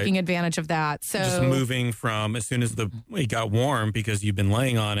 taking advantage of that. So just moving from as soon as it got warm, because you've been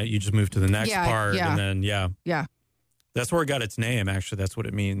laying on it, you just move to the next part. Yeah. And then, that's where it got its name, actually. That's what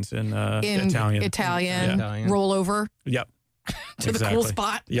it means in Italian. Rollover. Yep. To the cool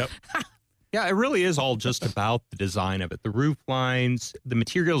spot. Yep. Yeah, it really is all just about the design of it. The roof lines, the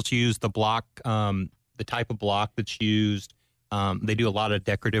materials used, the block, the type of block that's used. They do a lot of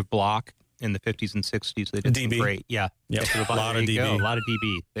decorative block in the 50s and 60s. They did DB. Great. Yeah. Yep. A lot of DB. A lot of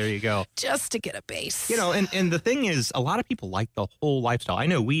DB. There you go. Just to get a base. And the thing is, a lot of people like the whole lifestyle. I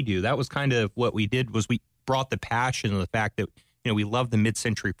know we do. That was kind of what we did, was we brought the passion of the fact that, we love the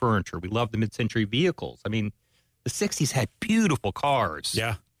mid-century furniture. We love the mid-century vehicles. I mean, the 60s had beautiful cars.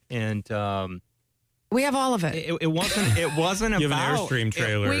 Yeah. And We have all of it. It wasn't. It wasn't You have an about. Airstream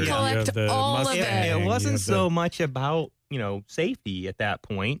trailer. We you collect have the all of Mustang, it. It you wasn't have so much about, safety at that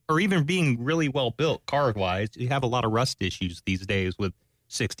point, or even being really well built car wise. You have a lot of rust issues these days with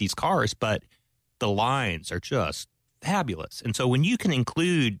 60s cars, but the lines are just fabulous. And so when you can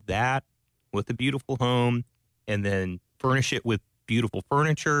include that with a beautiful home and then furnish it with beautiful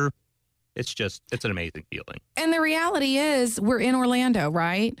furniture, it's an amazing feeling. And the reality is, we're in Orlando,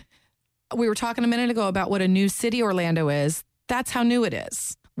 right? We were talking a minute ago about what a new city Orlando is. That's how new it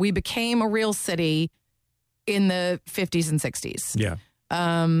is. We became a real city in the 50s and 60s. Yeah.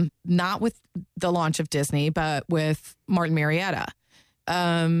 Not with the launch of Disney, but with Martin Marietta.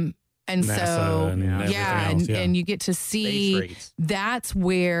 And NASA so, and everything else, and you get to see Base rates. that's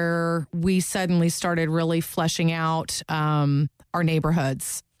where we suddenly started really fleshing out our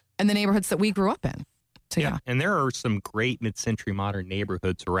neighborhoods and the neighborhoods that we grew up in. So, yeah. And there are some great mid-century modern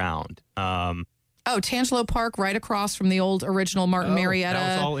neighborhoods around. Tangelo Park, right across from the old original Martin Marietta.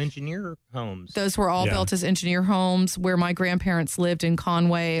 That was all engineer homes. Those were all built as engineer homes, where my grandparents lived in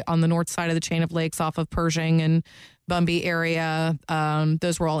Conway on the north side of the chain of lakes off of Pershing and Bumby area.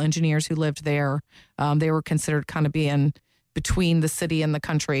 Those were all engineers who lived there. They were considered kind of being between the city and the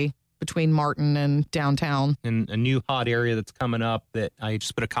country, between Martin and downtown. And a new hot area that's coming up that I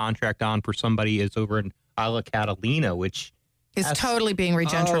just put a contract on for somebody is over in Isla Catalina, which It's totally being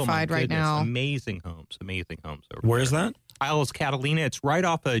regentrified right now. Amazing homes over Where there. is that? Isles Catalina. It's right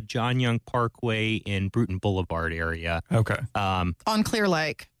off of John Young Parkway in Bruton Boulevard area. Okay. On Clear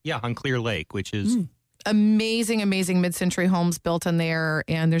Lake. Yeah, on Clear Lake, which is Amazing mid-century homes built in there.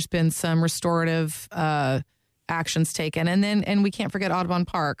 And there's been some restorative actions taken. And we can't forget Audubon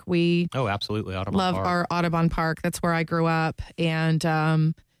Park. We absolutely Audubon love Park. our Audubon Park. That's where I grew up.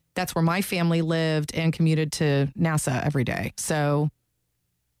 And that's where my family lived and commuted to NASA every day. So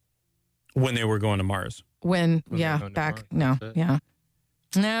When they were going to Mars. When they were going to back. Mars, No, that's it. yeah.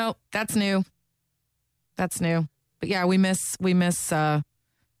 No, that's new. That's new. But yeah, we miss our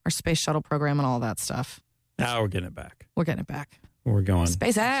space shuttle program and all that stuff. Now we're getting it back. We're getting it back. We're going.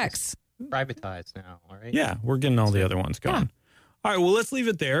 SpaceX. Privatized now, all right? Yeah, we're getting all the other ones going. All right, well, let's leave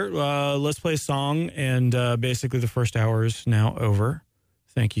it there. Let's play a song. And basically the first hour is now over.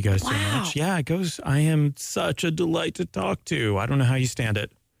 Thank you guys so much. Yeah, it goes. I am such a delight to talk to. I don't know how you stand it.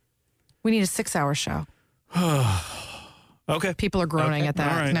 We need a 6-hour show. Okay. People are groaning at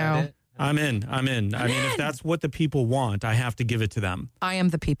that. All right. No, I'm in. I mean, if that's what the people want, I have to give it to them. I am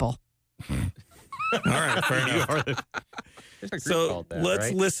the people. All right, fair enough. There's a group So called that, let's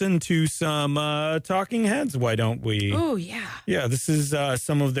right? listen to some Talking Heads. Why don't we? Oh, yeah. Yeah, this is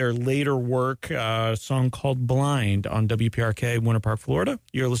some of their later work, a song called Blind on WPRK, Winter Park, Florida.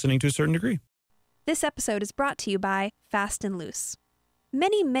 You're listening to A Certain Degree. This episode is brought to you by Fast and Loose.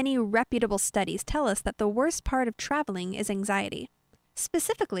 Many reputable studies tell us that the worst part of traveling is anxiety.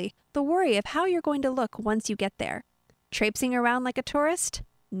 Specifically, the worry of how you're going to look once you get there. Traipsing around like a tourist?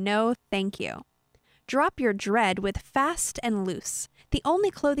 No, thank you. Drop your dread with Fast and Loose, the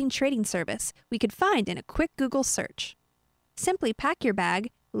only clothing trading service we could find in a quick Google search. Simply pack your bag,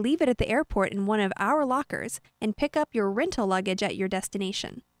 leave it at the airport in one of our lockers, and pick up your rental luggage at your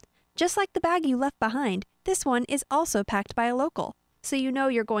destination. Just like the bag you left behind, this one is also packed by a local, so you know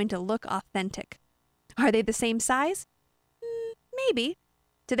you're going to look authentic. Are they the same size? Maybe.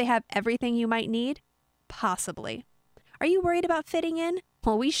 Do they have everything you might need? Possibly. Are you worried about fitting in?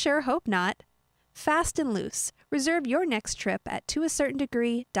 Well, we sure hope not. Fast and Loose. Reserve your next trip at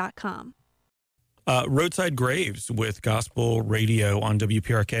toacertaindegree.com. Roadside Graves with Gospel Radio on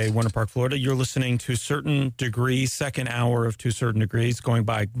WPRK, Winter Park, Florida. You're listening to A Certain Degree, second hour of To a Certain Degrees, going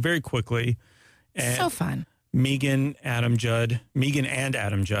by very quickly. And So fun. Megan and Adam Judd,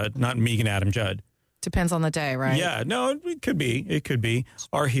 not Megan Adam Judd. Depends on the day, right? Yeah, no, it could be,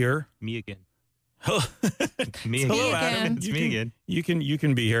 are here. Me again. Hello, Me Me again. again. It's me again. You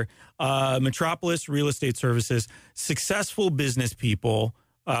can be here. Metropolis Real Estate Services, successful business people.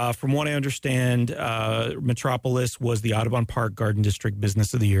 From what I understand, Metropolis was the Audubon Park Garden District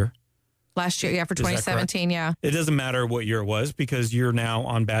Business of the Year. Last year, for Is that correct? 2017, yeah. It doesn't matter what year it was because you're now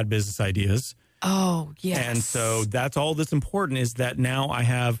on Bad Business Ideas. Oh, yes. And so that's all that's important is that now I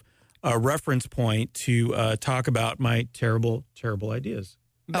have a reference point to talk about my terrible, terrible ideas.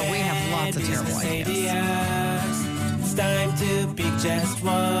 Oh, we have lots of terrible ideas. It's time to pick just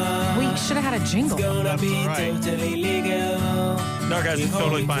one. We should have had a jingle. Gonna be That's right. totally legal. No, guys, it's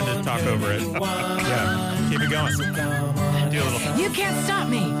totally fine to talk over it. Yeah, keep it going. Do a little, You can't stop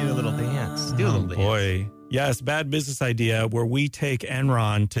me. do a little dance. Do a little dance. Boy, yes, Bad Business Idea where we take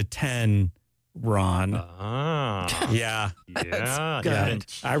Enron to 10, Ron. Ah, Yeah, yeah. good.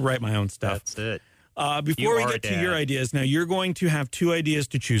 I write my own stuff. That's it. Before we You are get to Dad. your ideas, now you're going to have 2 ideas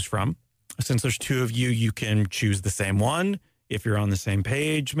to choose from. Since there's 2 of you, you can choose the same one. If you're on the same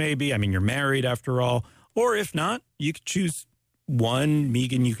page, maybe. I mean, you're married after all. Or if not, you could choose one.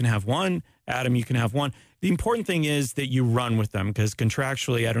 Megan, you can have one. Adam, you can have one. The important thing is that you run with them because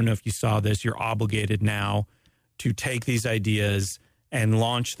contractually, I don't know if you saw this, you're obligated now to take these ideas and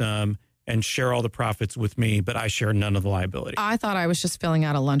launch them and share all the profits with me, but I share none of the liability. I thought I was just filling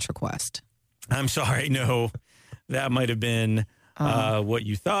out a lunch request. I'm sorry. No, that might have been what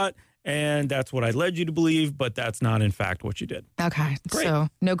you thought. And that's what I led you to believe, but that's not, in fact, what you did. Okay. Great. So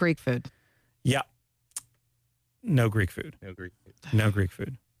no Greek food. Yeah. No Greek food. No Greek food. No Greek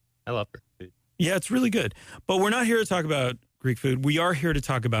food. I love Greek food. Yeah, it's really good. But we're not here to talk about Greek food. We are here to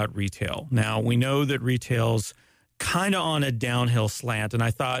talk about retail. Now, we know that retail's kind of on a downhill slant, and I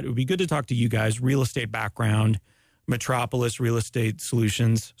thought it would be good to talk to you guys, real estate background, Metropolis Real Estate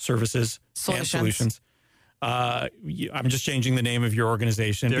Solutions, Services, and Solutions. I'm just changing the name of your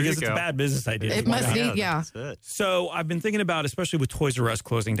organization There because you it's go. a bad business idea. It must be, yeah. That's it. So I've been thinking about, especially with Toys R Us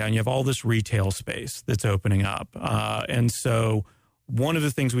closing down, you have all this retail space that's opening up. And so one of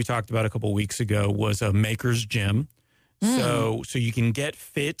the things we talked about a couple of weeks ago was a maker's gym. So you can get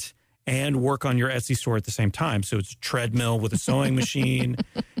fit and work on your Etsy store at the same time. So it's a treadmill with a sewing machine.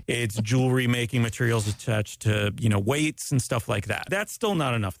 It's jewelry making materials attached to, weights and stuff like that. That's still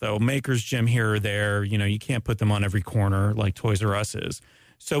not enough, though. Maker's gym here or there, you can't put them on every corner like Toys R Us is.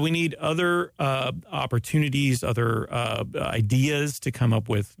 So we need other opportunities, other ideas to come up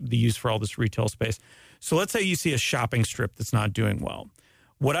with the use for all this retail space. So let's say you see a shopping strip that's not doing well.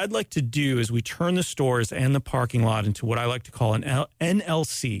 What I'd like to do is we turn the stores and the parking lot into what I like to call an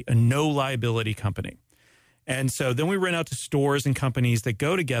NLC, a no liability company. And so then we rent out to stores and companies that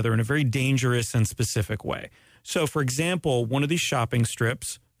go together in a very dangerous and specific way. So, for example, one of these shopping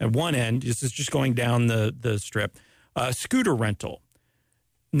strips at one end, this is just going down the strip, scooter rental.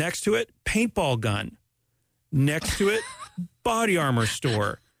 Next to it, paintball gun. Next to it, body armor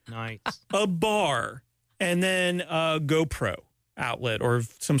store, Nice. a bar, and then a GoPro outlet or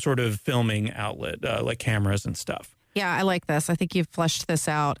some sort of filming outlet like cameras and stuff. Yeah, I like this. I think you've fleshed this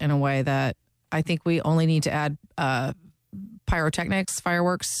out in a way that I think we only need to add pyrotechnics,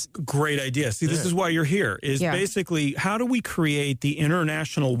 fireworks. Great idea. See, this is why you're here, is basically how do we create the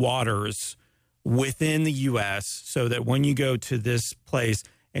international waters within the U.S. so that when you go to this place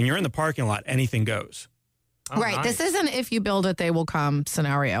and you're in the parking lot, anything goes. Oh, Right. nice. This isn't if you build it, they will come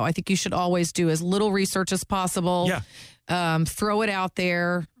scenario. I think you should always do as little research as possible. Yeah. Throw it out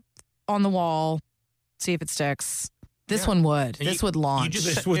there on the wall, see if it sticks. This Yeah. one would. And This you- would You launch. just,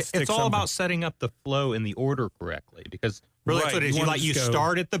 This would stick it's all something. about setting up the flow in the order correctly because really that's Right, what it is. you You wanna you just go-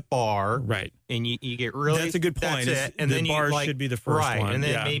 start at the bar, Right. and you get really. That's a good point, That's is it. And the then bar you, should be the first right, one, and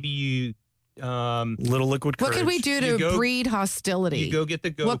then yeah. maybe you. Little liquid courage. what could we do You to go- breed hostility? You go get the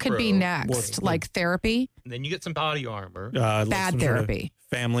GoPro. what could be next? What- Like therapy? And then you get some body armor. Like Bad some sort of therapy.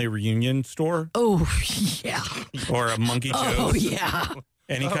 family reunion store Oh, yeah. or a Monkey Joe's. Oh, yeah.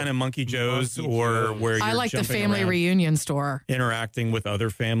 Any kind of Monkey Joe's Monkey or Joe's. where you're I like the jumping family around, reunion store. interacting with other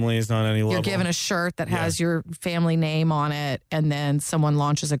families on any level. You're given a shirt that has your family name on it, and then someone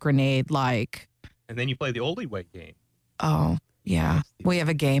launches a grenade like, And then you play the oldie way game. oh, yeah. We have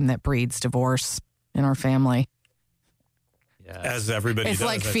a game that breeds divorce in our family. Yeah. As everybody It's does,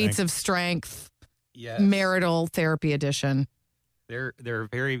 like I feats think. of strength, Yes. marital therapy edition. There are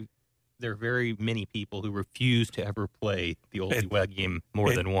very many people who refuse to ever play the oldie way game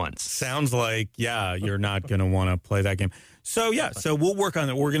more it than once. Sounds like, you're not going to want to play that game. So, so we'll work on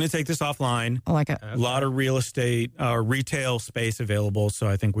it. We're going to take this offline. I like it. A lot of real estate, retail space available. So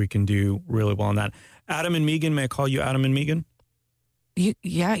I think we can do really well on that. Adam and Megan, may I call you Adam and Megan? You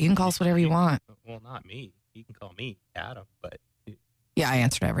can call us whatever you want. Well, not me. You can call me Adam, but Yeah, I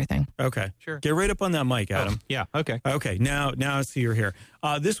answered everything. Okay. sure. Get right up on that mic, Adam. Oh, yeah. Okay. Okay, now I see you're here.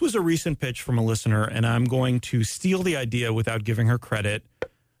 This was a recent pitch from a listener, and I'm going to steal the idea without giving her credit.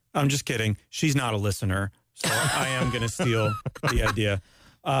 I'm just kidding. She's not a listener, so I am going to steal the idea.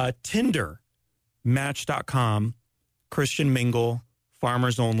 Tinder, Match.com, Christian mingle,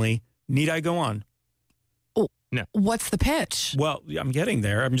 farmers only. Need I go on? What's the pitch? Well, I'm getting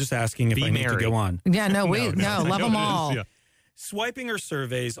there. I'm just asking if Be I need to married. go on. Yeah, no, No, love them all. Yeah. Swiping her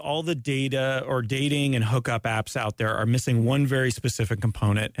surveys, all the data or dating and hookup apps out there are missing one very specific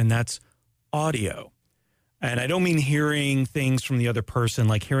component, and that's audio. And I don't mean hearing things from the other person,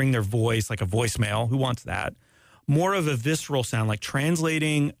 like hearing their voice, like a voicemail. Who wants that? More of a visceral sound, like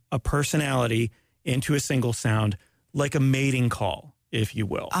translating a personality into a single sound, like a mating call, if you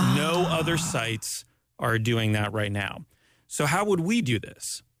will. No other sites are doing that right now. So how would we do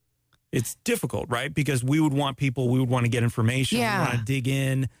this? It's difficult, right? Because we would want to get information. Yeah. We want to dig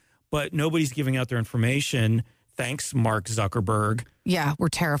in, but nobody's giving out their information. Thanks, Mark Zuckerberg. Yeah, we're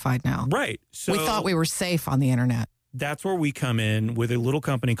terrified now. Right. So We thought we were safe on the internet. that's where we come in with a little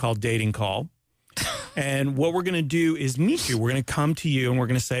company called Dating Call. And what we're going to do is meet you. We're going to come to you and we're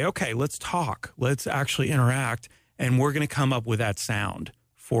going to say, okay, let's talk. Let's actually interact. And we're going to come up with that sound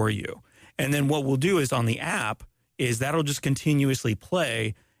for you. And then what we'll do is on the app is that'll just continuously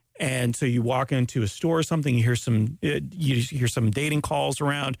play. And so you walk into a store or something, you hear some dating calls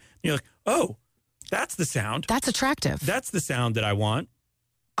around. And you're like, oh, that's the sound. That's attractive. That's the sound that I want.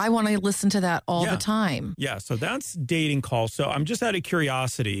 I want to listen to that all Yeah. the time. Yeah, so that's Dating Call. So I'm just out of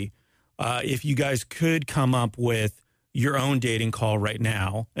curiosity if you guys could come up with your own dating call right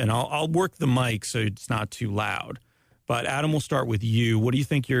now, and I'll work the mic so it's not too loud. But Adam, we'll start with you. What do you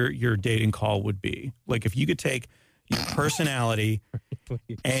think your dating call would be? Like if you could take your personality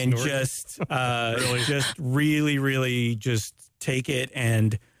and just really, really just take it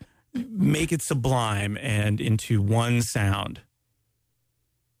and make it sublime and into one sound.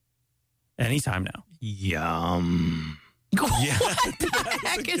 Anytime now. Yum. Yeah. What the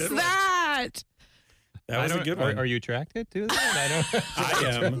heck is that? That was a good one. Are you attracted to that? I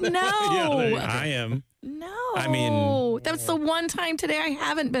am. No. I am. No. I mean- that's the one time today I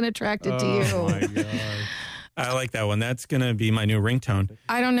haven't been attracted to you. Oh my gosh. I like that one. That's going to be my new ringtone.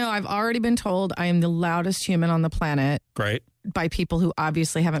 I don't know. I've already been told I am the loudest human on the planet Great. by people who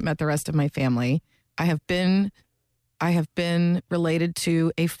obviously haven't met the rest of my family. I have been related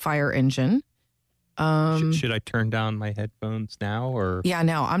to a fire engine. Should I turn down my headphones now or? Yeah,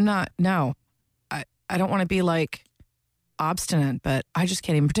 no, I'm not. No, I don't want to be like obstinate, but I just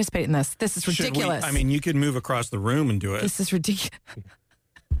can't even participate in this. This is ridiculous. I mean, you could move across the room and do it. This is ridiculous.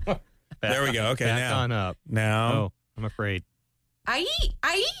 There we go. Okay, back now. on up. Now. Oh, I'm afraid. I eat.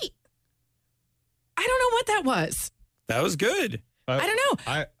 I don't know what that was. That was good. I don't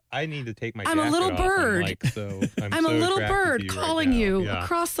know. I need to take my. I'm a jacket little off. bird. I'm a little attracted bird to you calling right now. you Yeah.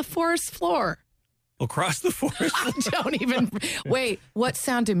 across the forest floor. Across the forest. I don't even. Wait, what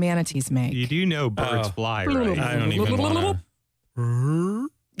sound do manatees make? You do know birds Oh. fly, right? I don't even want to.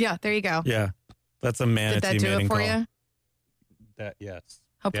 Yeah, there you go. Yeah. That's a manatee Did that do mating it for call. you? That yes.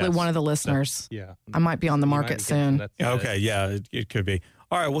 Hopefully, Yes. one of the listeners. Yeah. I might be on the You might market be soon. getting that- Okay, yeah, it could be.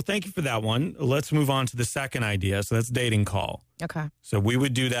 All right, well, thank you for that one. Let's move on to the second idea. So that's dating call. Okay. So we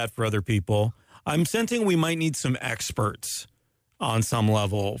would do that for other people. I'm sensing we might need some experts on some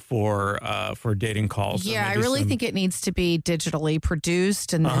level for dating calls. So Yeah, I maybe really some- think it needs to be digitally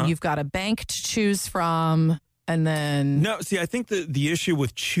produced, and then you've got a bank to choose from, and then No, see, I think the issue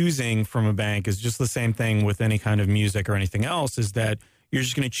with choosing from a bank is just the same thing with any kind of music or anything else, is that you're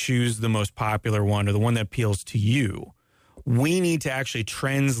just going to choose the most popular one or the one that appeals to you. We need to actually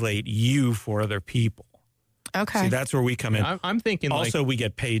translate you for other people. okay. See, that's where we come in. I'm thinking Also, we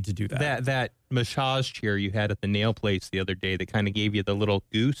get paid to do that. that massage chair you had at the nail place the other day that kind of gave you the little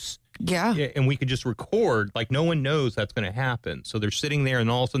goose. yeah. Yeah, and we could just record, like no one knows that's going to happen. So they're sitting there and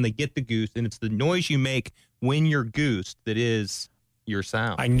all of a sudden they get the goose and it's the noise you make when you're goosed that is your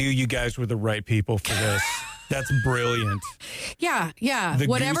sound. I knew you guys were the right people for this. That's brilliant. Yeah, yeah. The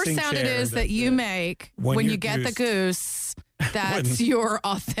Whatever goosing sound it chair, is that that's you it. make When when you're you get the goosed. goose, that's your Or the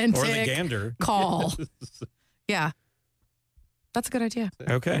authentic gander. call. Yeah. That's a good idea.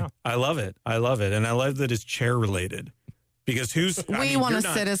 Okay. Yeah. I love it. I love it. And I love that it's chair related. Because We want to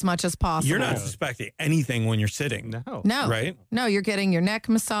sit as much as possible. You're not suspecting anything when you're sitting. No. No. Right? No, you're getting your neck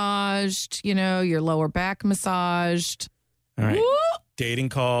massaged, your lower back massaged. All right. Woo! Dating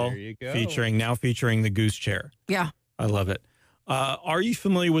call There you go. featuring the goose chair. Yeah. I love it. Are you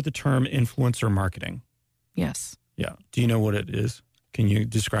familiar with the term influencer marketing? Yes. Yeah. Do you know what it is? Can you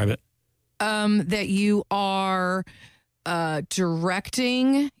describe it? That you are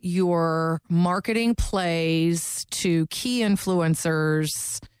directing your marketing plays to key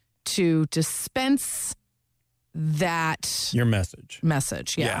influencers to dispense that Your message.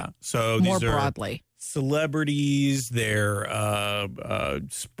 message. Yeah. So More these are broadly. celebrities, they're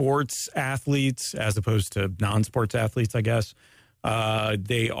sports athletes as opposed to non-sports athletes, I guess.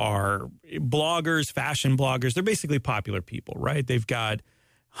 They are bloggers, fashion bloggers. They're basically popular people, right? They've got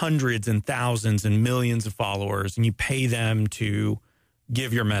hundreds and thousands and millions of followers, and you pay them to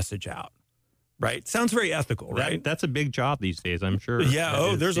give your message out, right? Sounds very ethical, right? That's a big job these days, I'm sure. Yeah.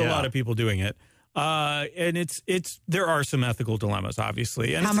 That is, There's a yeah. lot of people doing it. And there are some ethical dilemmas,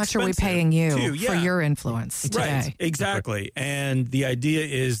 obviously. And How it's much are we expensive, paying you too. for Yeah. your influence today? Right, exactly. And the idea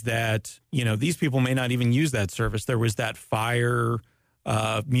is that, these people may not even use that service. There was that Fire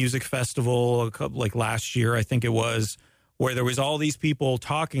music festival, like last year, I think it was, where there was all these people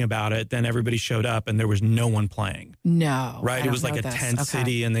talking about it, then everybody showed up and there was no one playing. No. Right? I It was don't like a know this. tent Okay.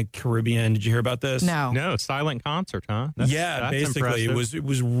 city in the Caribbean. Did you hear about this? No. No, silent concert, huh? Yeah, that's basically impressive. it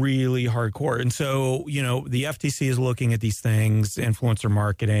was really hardcore. And so, the FTC is looking at these things, influencer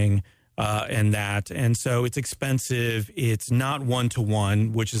marketing, and that. And so it's expensive. It's not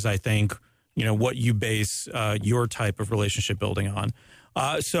one-to-one, which is, I think, what you base your type of relationship building on.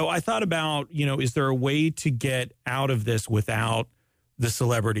 So I thought about, is there a way to get out of this without the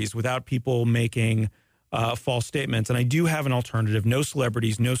celebrities, without people making false statements? And I do have an alternative. No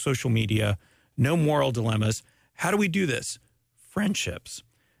celebrities, no social media, no moral dilemmas. How do we do this? Friendships.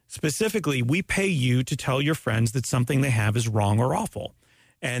 Specifically, we pay you to tell your friends that something they have is wrong or awful.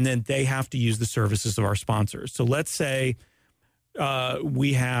 And then they have to use the services of our sponsors. So let's say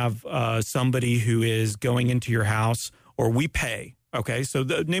we have somebody who is going into your house, or we pay. Okay, so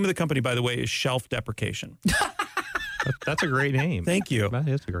the name of the company, by the way, is Shelf Deprecation. That's a great name. Thank you. That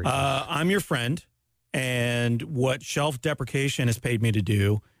is a great name. I'm your friend, and what Shelf Deprecation has paid me to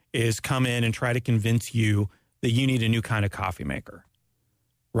do is come in and try to convince you that you need a new kind of coffee maker,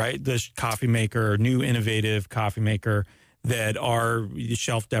 right? The coffee maker, new innovative coffee maker that our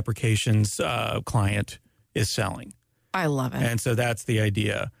Shelf Deprecation's client is selling. I love it. And so that's the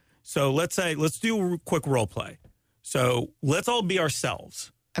idea. So let's do a quick role play. So let's all be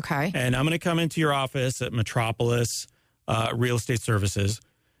ourselves. Okay. And I'm going to come into your office at Metropolis Real Estate Services,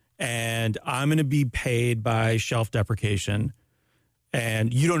 and I'm going to be paid by Shelf Deprecation.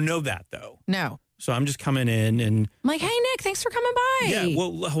 And you don't know that, though. No. So I'm just coming in and... I'm like, hey, Nick, thanks for coming by. Yeah,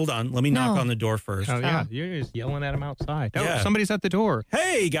 well, hold on. Let me knock on the door first. Oh, yeah. You're just yelling at him outside. Oh, Yeah. somebody's at the door.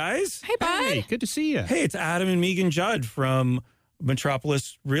 Hey, guys. Hey, bud. Hey, good to see you. Hey, it's Adam and Megan Judd from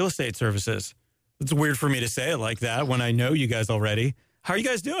Metropolis Real Estate Services. It's weird for me to say it like that when I know you guys already. How are you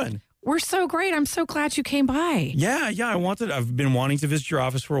guys doing? We're so great. I'm so glad you came by. Yeah, I've been wanting to visit your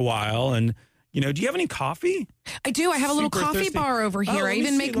office for a while. And, do you have any coffee? I do. I have a little Super coffee thirsty. bar over Oh, here. let I me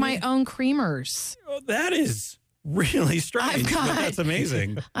even see, make let my me- own creamers. Oh, that is really strange, I've got- but that's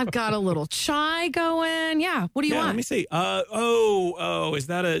amazing. I've got a little chai going. Yeah. What do you Yeah, let want? me see. Is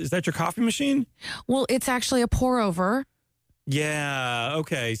that your coffee machine? Well, it's actually a pour over. Yeah.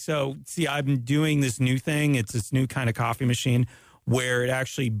 Okay. So, see, I'm doing this new thing. It's this new kind of coffee machine where it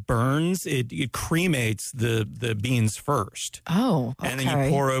actually burns. It cremates the beans first, Oh, okay. and then you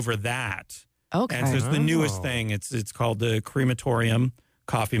pour over that. Okay. And so it's the newest Oh. thing. It's called the crematorium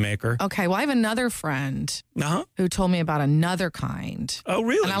coffee maker. Okay. Well, I have another friend Uh-huh. who told me about another kind, Oh,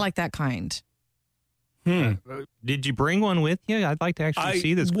 really? and I like that kind. Did you bring one with you? I'd like to actually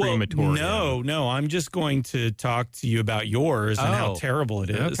see this crematorium. No. I'm just going to talk to you about yours and how Oh. terrible it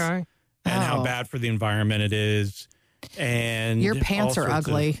is. Okay. And how Oh. bad for the environment it is. And Your pants all are sorts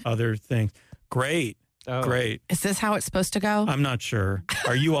of ugly. Other things. Great. Oh. Great. Is this how it's supposed to go? I'm not sure.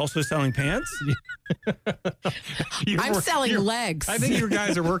 Are you also selling pants? I'm selling legs. I think you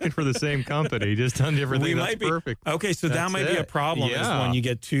guys are working for the same company, just on different We things. might That's be. perfect. Okay, so that That's might be a it. problem is Yeah. when you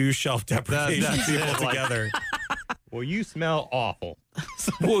get two Shelf Deprecation that's people it, like- together. Well, you smell awful.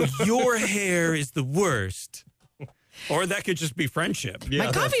 Well, your hair is the worst. Or that could just be friendship. Yeah, My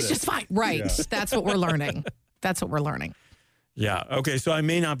that's coffee's it. just fine. Right. That's what we're learning. That's what we're learning. Yeah. Okay. So I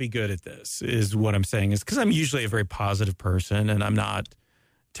may not be good at this, is what I'm saying, is because I'm usually a very positive person and I'm not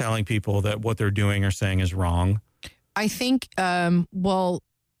telling people that what they're doing or saying is wrong. I think, well,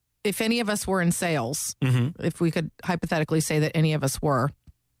 if any of us were in sales, Mm-hmm. if we could hypothetically say that any of us were,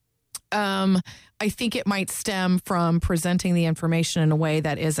 I think it might stem from presenting the information in a way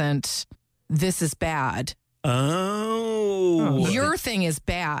that isn't, this is bad. Oh. Your thing is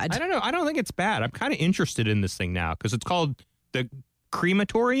bad. I don't know. I don't think it's bad. I'm kind of interested in this thing now because it's called the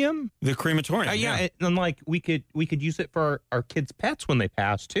crematorium. The crematorium. Yeah, and like we could use it for our kids' pets when they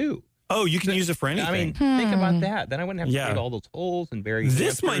pass too. Oh, you can use it for anything. I mean, think about that. Then I wouldn't have to Yeah. dig all those holes and bury. This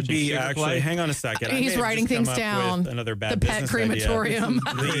hamsters might and be sugar actually. glides. Hang on a second. I He's may have writing just come things up down. with another bad The pet business idea. crematorium.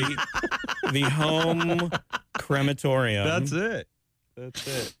 the home crematorium. That's it. That's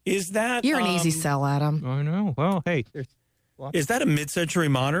it. Is that You're an easy sell, Adam. I know. Well, hey, there's Is that a mid-century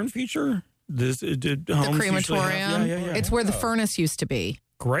modern feature? Did The homes usually crematorium. have- Yeah. It's where the furnace used to be.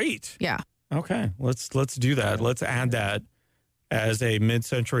 Great. Yeah. Okay, let's do that. Let's add that as a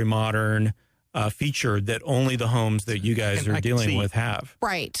mid-century modern feature that only the homes that you guys And I are can dealing see- with have.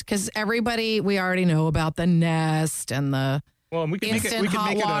 Right. Because we already know about the Nest and the well, and we can instant make it. We hot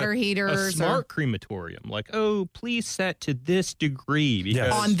can make water it heaters. a smart crematorium. Like, oh, please set to this degree because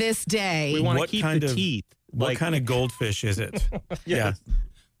Yes. on this day. we want to What keep kind the of- teeth. What Like, kind of goldfish is it? yeah,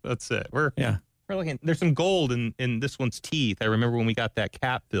 that's it. We're looking. There's some gold in this one's teeth. I remember when we got that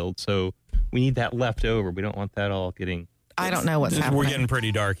cap filled, so we need that left over. We don't want that all getting I don't know what's happening. We're getting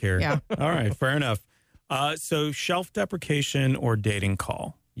pretty dark here. Yeah. All right, fair enough. So shelf deprecation or dating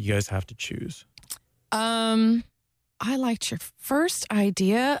call? You guys have to choose. I liked your first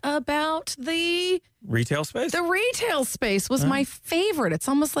idea about the Retail space? retail space was my favorite. It's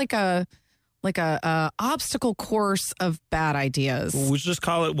almost like a obstacle course of bad ideas. We'll just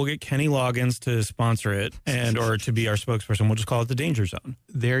call it, we'll get Kenny Loggins to sponsor it or to be our spokesperson. We'll just call it the Danger Zone.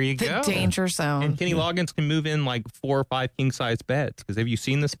 There you The go. danger zone. And Kenny Loggins can move in like 4 or 5 king size beds. Because have you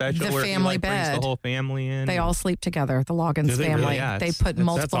seen the special The where he family like brings bed. the whole family in? They all sleep together, the Loggins Do they family. really? Yeah, they it's- put that's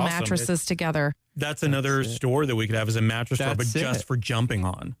multiple awesome. mattresses together. That's another store that we could have as a mattress store, but That's just it. for jumping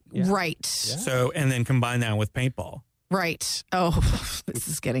on. Yeah. Right. Yeah. So, and then combine that with paintball. Right. Oh, this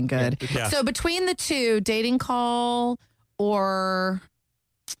is getting good. Yeah. So between the two, dating call or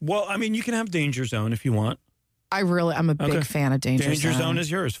Well, I mean, you can have Danger Zone if you want. I'm a big Okay. fan of Danger Zone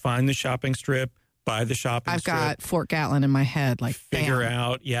is yours. Find the shopping strip, buy the shopping I've strip. got Fort Gatlin in my head. Like Figure bam.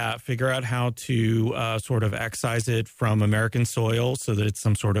 out how to sort of excise it from American soil so that it's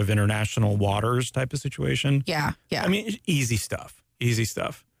some sort of international waters type of situation. Yeah. Yeah. I mean, easy stuff. Easy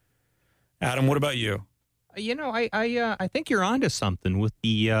stuff. Adam, what about you? You know, I think you're onto something with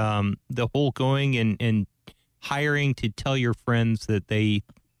the whole going and hiring to tell your friends that they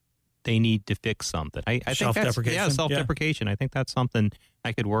need to fix something. I think that's, Self-deprecation? yeah, self-deprecation. I think that's something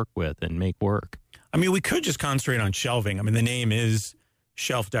I could work with and make work. I mean, we could just concentrate on shelving. I mean, the name is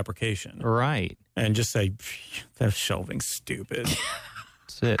shelf deprecation. Right. And just say, that shelving's stupid.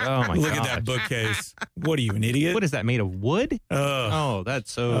 That's it. Oh my Look gosh. at that bookcase. What are you, an idiot? What is that, made of wood? Ugh. Oh,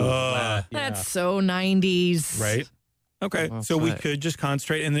 that's so yeah. That's so 90s. Right? Okay. Well So we said. could just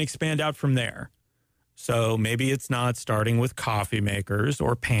concentrate and then expand out from there. So maybe it's not starting with coffee makers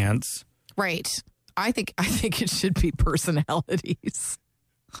or pants. Right. I think it should be personalities.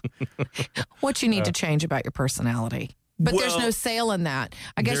 What you need to change about your personality. But there's Well, no sale in that.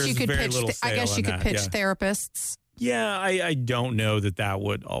 I guess you there's could very pitch little I guess sale you in could that, pitch yeah. therapists. Yeah, I don't know that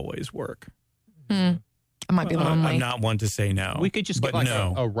would always work. I might be lonely. I'm not one to say no. We could just but get like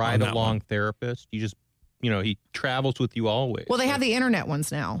no, a on that ride-along one. therapist. You just, he travels with you always. Well, they have the internet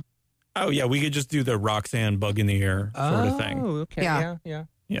ones now. Oh, yeah, we could just do the Roxanne bug in the air sort of thing. Oh, okay. Yeah. Yeah.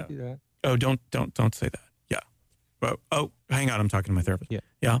 Yeah. Do that. Oh, don't say that. Yeah. Oh, hang on. I'm talking to my therapist. Yeah.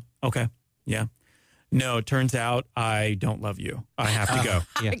 Yeah. Okay. Yeah. No, it turns out I don't love you. I have to go.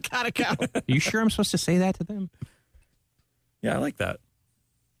 Yeah. I gotta go. Are you sure I'm supposed to say that to them? Yeah, I like that.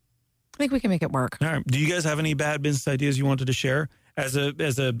 I think we can make it work. All right. Do you guys have any bad business ideas you wanted to share? As a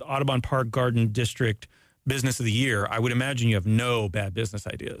Audubon Park Garden District Business of the Year, I would imagine you have no bad business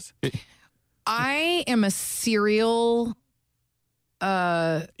ideas. I am a serial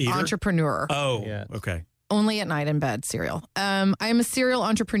Eater? entrepreneur. Oh, Yeah. okay. Only at night in bed cereal. I am a serial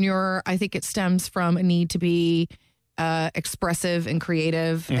entrepreneur. I think it stems from a need to be expressive and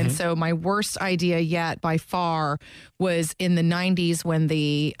creative. And so my worst idea yet by far was in the 90s when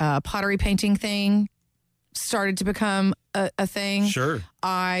the pottery painting thing started to become a thing. Sure.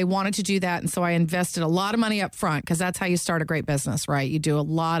 I wanted to do that. And so I invested a lot of money up front because that's how you start a great business, right? You do a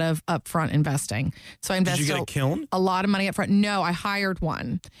lot of upfront investing. So I Did invested you get a kiln? a lot of money up front. No, I hired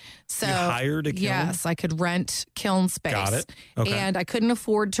one. So You hired a kiln? Yes, I could rent kiln space. Got it. Okay. And I couldn't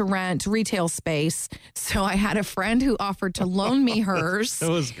afford to rent retail space. So I had a friend who offered to loan me hers That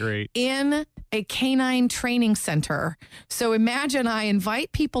was great. in a canine training center. So imagine I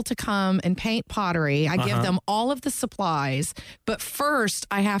invite people to come and paint pottery. I give them all of the supplies, but first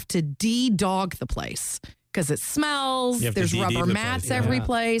I have to de-dog the place because it smells. You have to There's de-deep rubber the place place, every yeah.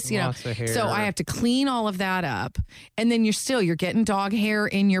 place, Lots of hair. So I have to clean all of that up. And then you're getting dog hair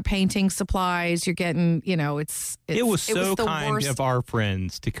in your painting supplies. You're getting, It was so the kind worst. of our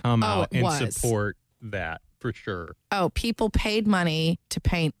friends to come out it and was. support that for sure. Oh, people paid money to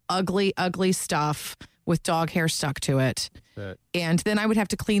paint ugly, ugly stuff with dog hair stuck to it. That And then I would have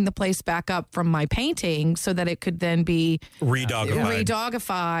to clean the place back up from my painting so that it could then be Redogified.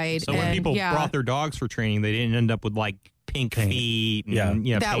 redogified. So when and, people yeah, brought their dogs for training, they didn't end up with like pink Paint. feet and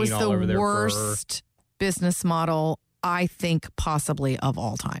Yeah. that paint was all over the their worst business model, I think, possibly of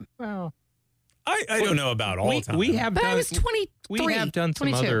all time. fur. Well, I don't know about all time. we have But done I was 23. we have done some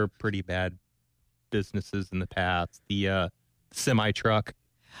 22. other pretty bad businesses in the past. The semi truck.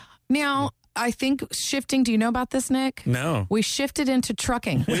 Now, I think shifting, do you know about this, Nick? No. We shifted into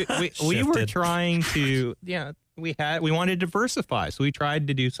trucking. We were Shifted. trying to we wanted to diversify, so we tried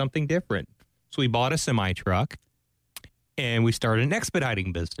to do something different. So we bought a semi truck and we started an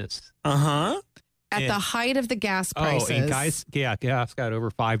expediting business. Uh-huh. At the height of the gas prices. Oh, and gas got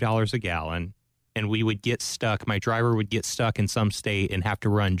over $5 a gallon, and we would get stuck. My driver would get stuck in some state and have to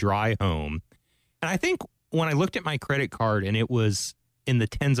run dry home. And I think when I looked at my credit card and it was in the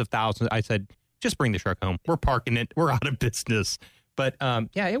tens of thousands, I said, just bring the truck home. We're parking it. We're out of business. But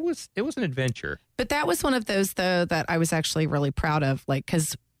yeah, it was an adventure. But that was one of those, though, that I was actually really proud of, like,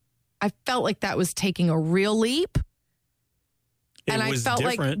 because I felt like that was taking a real leap. And I felt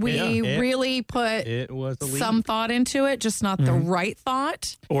different. like we really put It was a leap. some thought into it, just not the right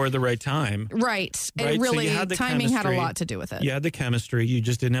thought. Or the right time. Right. Right, It so really, you had the timing had a chemistry. lot to do with it. You had the chemistry. You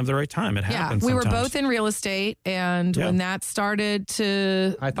just didn't have the right time. It Yeah, happens we were sometimes. both in real estate, and Yeah. when that started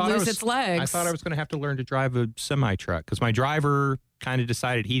to lose its legs, I thought I was going to have to learn to drive a semi truck because my driver kind of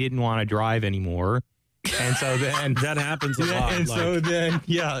decided he didn't want to drive anymore. And so then That happens a lot. and so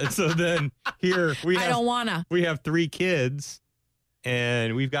then here I don't wanna. we have 3 kids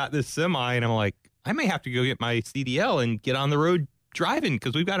and we've got this semi and I'm like, I may have to go get my CDL and get on the road driving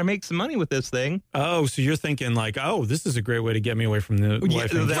because we've got to make some money with this thing. Oh, so you're thinking like, oh, this is a great way to get me away from the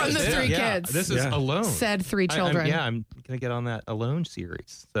wife and From kids. the 3 kids. This is Yeah. Alone. Said 3 children. I'm going to get on that Alone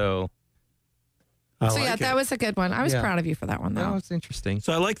series. So I So, yeah, like that it. was a good one. I was Yeah. proud of you for that one, that though. was interesting.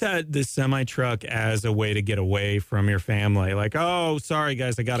 So I like that this semi truck as a way to get away from your family. Like, oh, sorry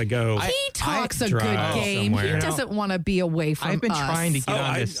guys, I gotta go. He talks a good drive game. somewhere. He doesn't want to be away from us. I've been trying to get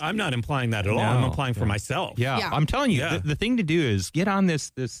on this. I'm not implying that at all. No. I'm implying for myself. Yeah, Yeah. I'm telling you, Yeah. the thing to do is get on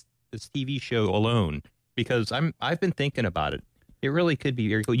this TV show Alone because I've been thinking about it. It really could be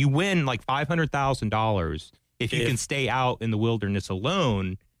very cool. You win like $500,000 if you can stay out in the wilderness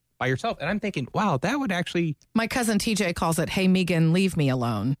alone by yourself. And I'm thinking, wow, that would actually. My cousin TJ calls it "Hey Megan, leave me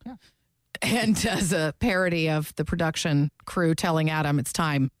alone," and does a parody of the production crew telling Adam, "It's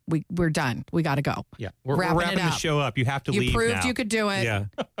time. We're done. We got to go. Yeah, we're Wrapping wrapping it the up. show up. You have to You leave proved now. you could do it. Yeah.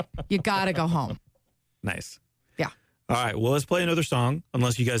 You got to go home." Nice. Yeah. All right. Well, let's play another song.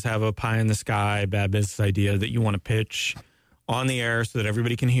 Unless you guys have a pie in the sky, bad business idea that you want to pitch on the air so that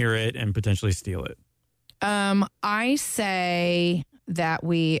everybody can hear it and potentially steal it. I say that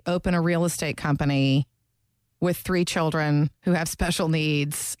we open a real estate company with 3 children who have special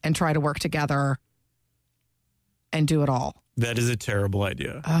needs and try to work together and do it all. That is a terrible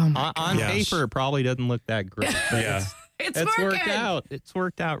idea. Oh my On Yes. paper, it probably doesn't look that great. But Yeah. It's it's working. worked out. It's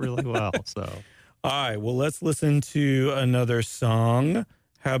worked out really well. So All right. Well, let's listen to another song.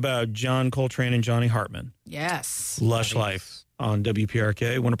 How about John Coltrane and Johnny Hartman? Yes. Lush Life on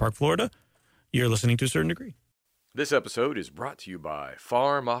WPRK, Winter Park, Florida. You're listening to a certain degree. This episode is brought to you by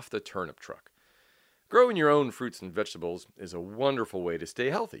Farm Off the Turnip Truck. Growing your own fruits and vegetables is a wonderful way to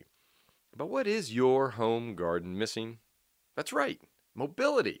stay healthy. But what is your home garden missing? That's right,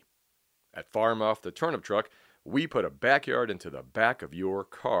 mobility. At Farm Off the Turnip Truck, we put a backyard into the back of your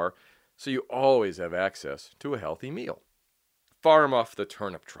car so you always have access to a healthy meal. Farm Off the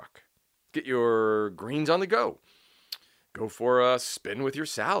Turnip Truck. Get your greens on the go. Go for a spin with your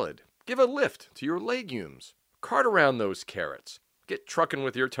salad. Give a lift to your legumes. Cart around those carrots. Get trucking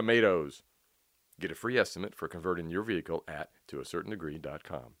with your tomatoes. Get a free estimate for converting your vehicle at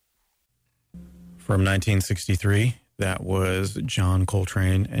toacertaindegree.com. From 1963, that was John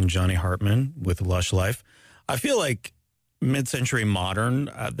Coltrane and Johnny Hartman with Lush Life. I feel like mid-century modern,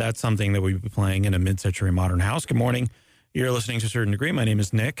 that's something that we'd be playing in a mid-century modern house. Good morning. You're listening to a certain degree. My name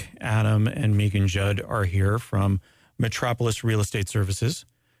is Nick. Adam and Megan Judd are here from Metropolis Real Estate Services,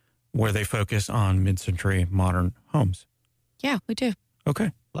 where they focus on mid-century modern homes. Yeah, we do.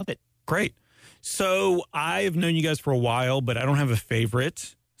 Okay. love it. Great. So I've known you guys for a while, but I don't have a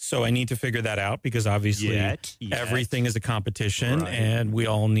favorite. So I need to figure that out because obviously Yet. everything is a competition Right. and we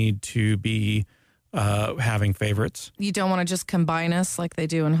all need to be having favorites. You don't want to just combine us like they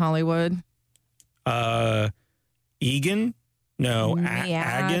do in Hollywood. Egan? No.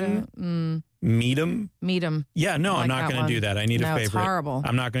 Agan? Meadam? Meet them. Yeah, no, I I'm like not that going to one. do that. I need No, a it's favorite. horrible.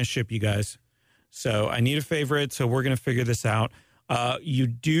 I'm not going to ship you guys. So I need a favorite. So we're going to figure this out. You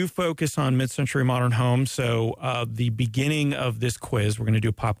do focus on mid-century modern homes. So the beginning of this quiz, we're going to do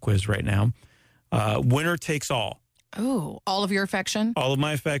a pop quiz right now. Winner takes all. Oh, all of your affection? All of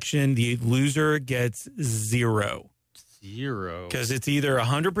my affection. The loser gets 0 0. because it's either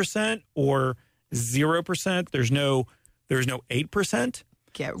 100% or 0%. There's no 8%.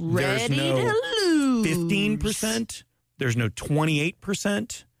 Get There's ready no to lose. 15%. There's no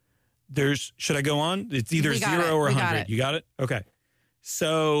 28%. Should I go on? It's either We got 0 it. or We got 100. it. You got it? Okay.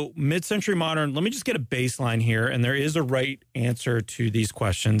 So mid-century modern, let me just get a baseline here. And there is a right answer to these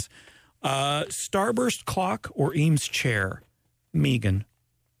questions. Starburst clock or Eames chair? Megan.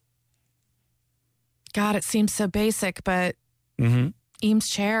 God, it seems so basic, but Mm-hmm. Eames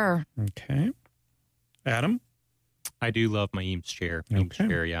chair. Okay. Adam? I do love my Eames chair. Eames Okay.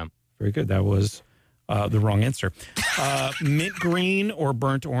 chair, yeah. Very good. That was the wrong answer. Mint green or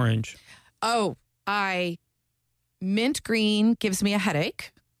burnt orange? Oh, Mint green gives me a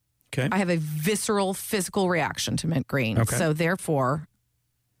headache. Okay. I have a visceral physical reaction to mint green. Okay. So therefore,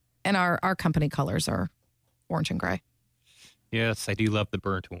 and our company colors are orange and gray. Yes, I do love the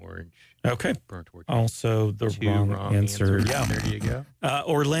burnt orange. Okay. Burnt orange. Also the Two wrong answer. answers. Yeah. There you go.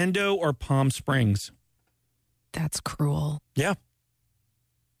 Orlando or Palm Springs? That's cruel. Yeah.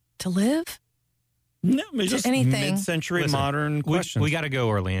 To live? No, it's just anything. mid-century Listen, modern questions. We got to go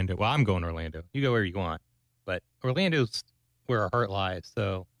Orlando. Well, I'm going Orlando. You go where you want. But Orlando's where our heart lies.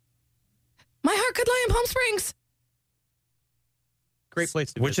 So My heart could lie in Palm Springs. great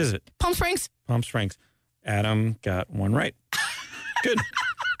place to Which visit. is it? Palm Springs. Palm Springs. Adam got one right. Good.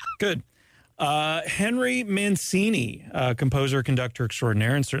 Good. Henry Mancini, composer, conductor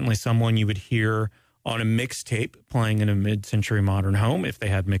extraordinaire, and certainly someone you would hear on a mixtape playing in a mid-century modern home, if they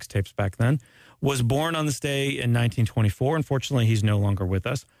had mixtapes back then, was born on this day in 1924. Unfortunately, he's no longer with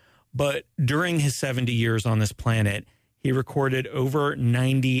us. But during his 70 years on this planet, he recorded over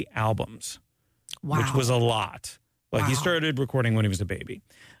 90 albums, Wow. which was a lot. Like he Wow. started recording when he was a baby.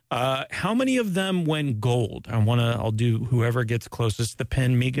 How many of them went gold? I'll do whoever gets closest to the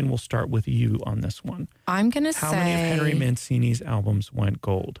pen. Megan, we'll start with you on this one. I'm going to say. How many of Henry Mancini's albums went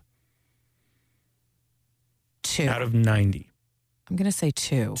gold 2. out of 90? I'm going to say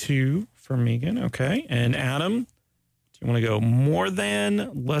 2. 2 for Megan. Okay. And Adam, do you want to go more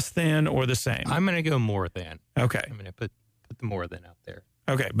than, less than, or the same? I'm going to go more than. Okay. I'm going to put the more than out there.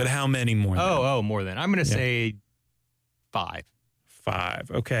 Okay. But how many more than? Oh, more than. I'm going to say 5.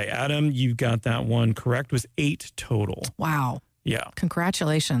 5. Okay. Adam, you got that one correct. It was 8 total. Wow. Yeah.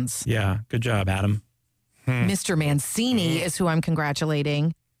 Congratulations. Yeah. Good job, Adam. Mr. Mancini is who I'm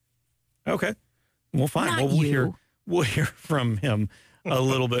congratulating. Okay. Well, fine. Not Well, you. we'll hear from him a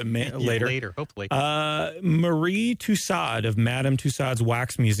little bit later. Later, hopefully. Marie Tussaud of Madame Tussauds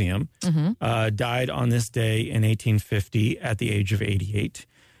Wax Museum died on this day in 1850 at the age of 88.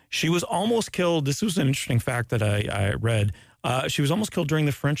 She was almost killed. This was an interesting fact that I read. She was almost killed during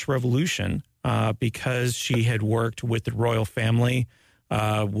the French Revolution because she had worked with the royal family,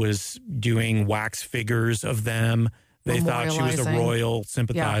 was doing wax figures of them. They thought she was a Memorializing. royal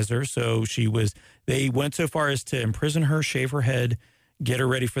sympathizer. So they went so far as to imprison her, shave her head, get her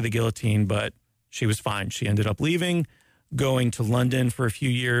ready for the guillotine, but she was fine. She ended up leaving, going to London for a few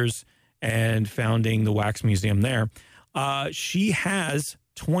years and founding the Wax Museum there. She has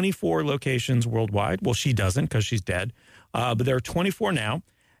 24 locations worldwide. Well, she doesn't because she's dead, but there are 24 now.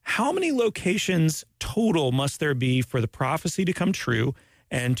 How many locations total must there be for the prophecy to come true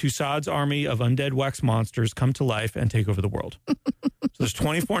and Tussaud's army of undead wax monsters come to life and take over the world? So there's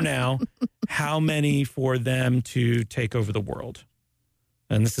 24 now. How many for them to take over the world?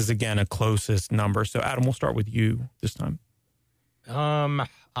 And this is, again, a closest number. So, Adam, we'll start with you this time.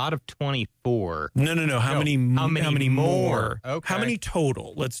 Out of 24. No. How many more? Okay. How many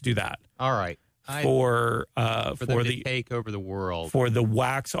total? Let's do that. All right. For them the to take over the world. For the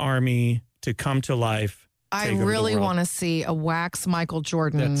wax army to come to life. I take over the really world. want to see a wax Michael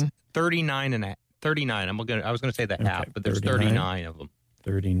Jordan. That's 39 and 39. I was going to say that half, but there's 39 of them.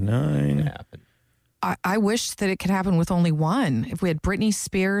 39. That happened. I wish that it could happen with only one. If we had Britney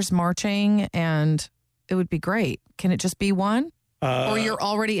Spears marching, and it would be great. Can it just be one? Or you're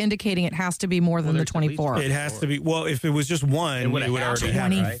already indicating it has to be more than the there's at least 24. It has to be. Well, if it was just one, It it would would have already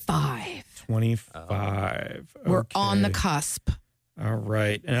happened. happen. 25. 25. We're on the Okay. cusp. All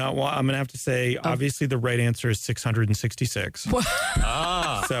right. Now, well, I'm going to have to say, obviously, the right answer is 666.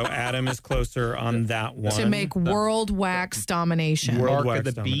 Ah. So Adam is closer on that one. To make world wax domination. World Mark wax of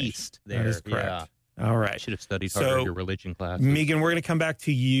the domination. beast there. That is correct. Yeah. All I right. should have studied So, harder your religion class. Megan, we're going to come back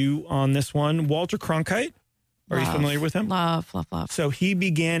to you on this one. Walter Cronkite, are you Love. familiar with him? Love. So he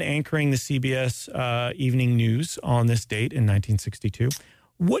began anchoring the CBS Evening News on this date in 1962.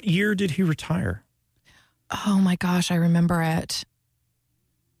 What year did he retire? Oh my gosh, I remember it.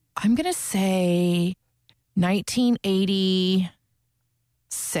 I'm going to say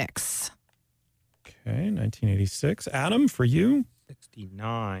 1986. Okay, 1986. Adam, for you?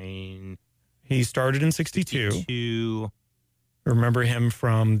 69. He started in 62. 62. Remember him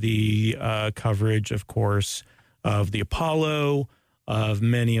from the coverage, of course, of the Apollo, of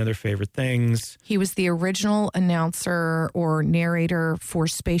many other favorite things. He was the original announcer or narrator for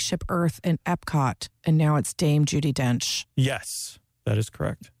Spaceship Earth and Epcot, and now it's Dame Judi Dench. Yes, that is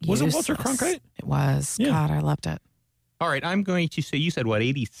correct. Was it Walter Useless. Cronkite? It was. Yeah. God, I loved it. All right, I'm going to say, you said what,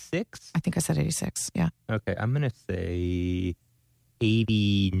 86? I think I said 86. Yeah. Okay, I'm going to say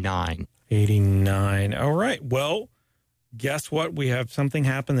 89. 89. All right. Well, guess what? We have something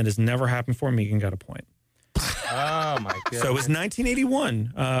happen that has never happened before. Megan got a point. Oh, my goodness. So it was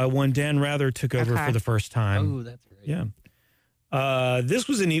 1981 when Dan Rather took over Okay. for the first time. Oh, that's right. Yeah. This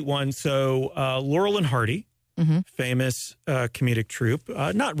was a neat one. So Laurel and Hardy, famous comedic troupe,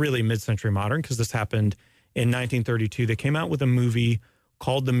 not really mid-century modern because this happened in 1932. They came out with a movie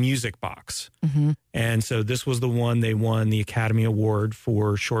called The Music Box. And so this was the one they won the Academy Award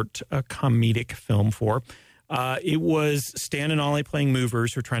for short comedic film for. It was Stan and Ollie playing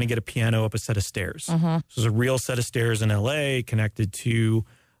movers who are trying to get a piano up a set of stairs. This was a real set of stairs in L.A. connected to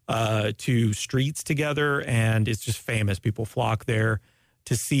streets together, and it's just famous. People flock there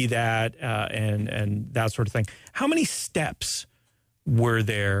to see that and that sort of thing. How many steps were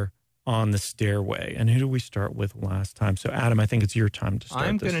there on the stairway? And who did we start with last time? So, Adam, I think it's your time to start.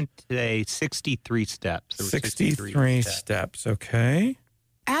 I'm this. going to say 63 steps. There were 63 steps. Okay.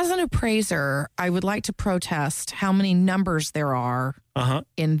 As an appraiser, I would like to protest how many numbers there are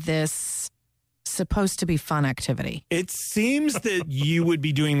in this supposed to be fun activity. It seems that you would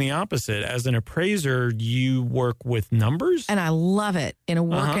be doing the opposite. As an appraiser, you work with numbers? And I love it in a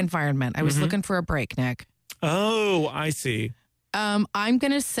work environment. I was looking for a break, Nick. Oh, I see. I'm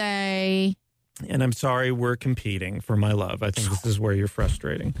going to say, And I'm sorry, we're competing for my love. I think this is where you're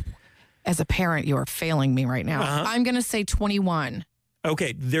frustrating. as a parent, you are failing me right now. I'm going to say 21.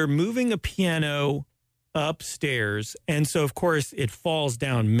 Okay, they're moving a piano upstairs, and so, of course, it falls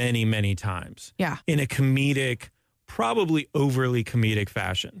down many, many times. Yeah. In a comedic, probably overly comedic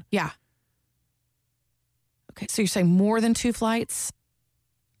fashion. Yeah. Okay, so you're saying more than 2 flights?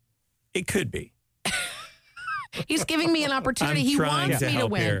 It could be. He's giving me an opportunity. I'm He trying wants to me to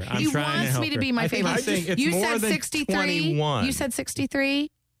help win. here. I'm He trying to wants help me to here. be my I think favorite. he's saying it's You more said than 63. 21. You said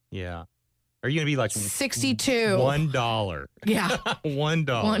 63? Yeah. Are you going to be like 62. $1? Yeah. $1.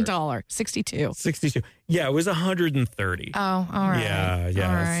 $1. 62. 62. Yeah, it was 130. Oh, all right. Yeah, yeah,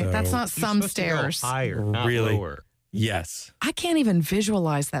 All right. so- That's not You're some supposed to go stairs. higher, not Really? lower. Yes. I can't even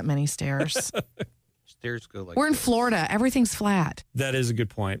visualize that many stairs. Stairs go like We're in this. Florida. Everything's flat. That is a good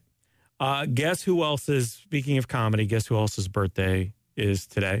point. Guess who else's, speaking of comedy, guess who else's birthday is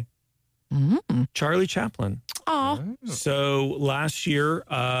today? Charlie Chaplin. Oh, So last year,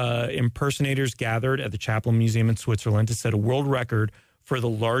 impersonators gathered at the Chaplin Museum in Switzerland to set a world record for the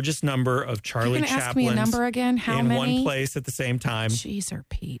largest number of you're Charlie going to ask me a Chaplins number again? How in many? one place at the same time. Jeez, or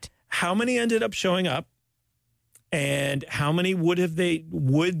Pete. How many ended up showing up, and how many would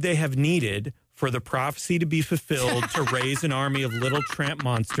they have needed for the prophecy to be fulfilled to raise an army of little tramp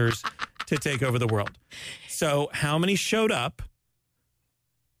monsters to take over the world? So how many showed up?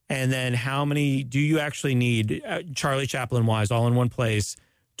 And then how many do you actually need, Charlie Chaplin wise, all in one place,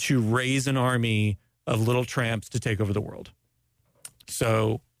 to raise an army of little tramps to take over the world?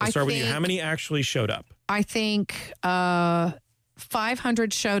 So I I'll start with you. think- How many actually showed up? I think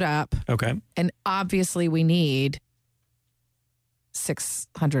 500 showed up, Okay. and obviously we need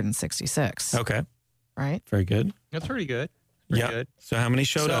 666, Okay. right? Very good. That's pretty good. Pretty Yeah. good. So how many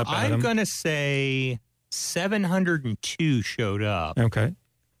showed so up, I'm Adam? going to say 702 showed up. Okay.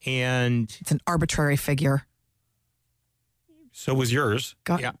 And It's an arbitrary figure. So was yours.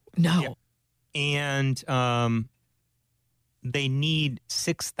 God, Yeah. no. Yeah. and they need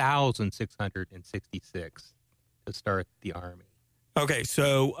 6,666 to start the army. Okay,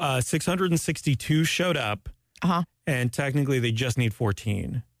 so 662 showed up, Uh-huh. and technically they just need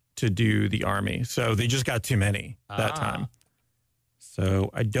 14 to do the army. So they just got too many that Ah. time. So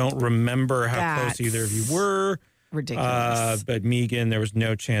I don't remember how close either of you were. Ridiculous. But Megan, there was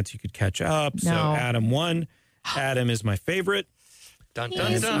no chance you could catch up. So No. Adam won. Adam is my favorite. Dun,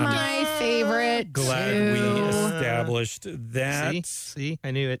 He's my favorite. Glad too. we established that. See,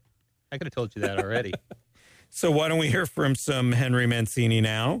 I knew it. I could have told you that already. So why don't we hear from some Henry Mancini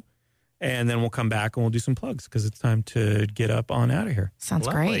now? And then we'll come back and we'll do some plugs because it's time to get up on out of here. Sounds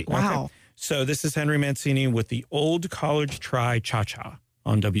Lovely. great. Wow. Okay. So this is Henry Mancini with the Old College Try Cha-Cha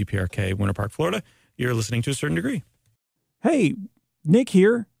on WPRK, Winter Park, Florida. You're listening to A Certain Degree. Hey, Nick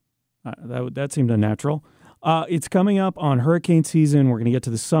here. That seemed unnatural. It's coming up on hurricane season. We're going to get to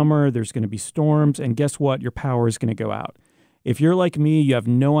the summer. There's going to be storms. And guess what? Your power is going to go out. If you're like me, you have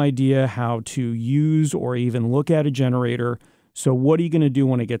no idea how to use or even look at a generator. So what are you going to do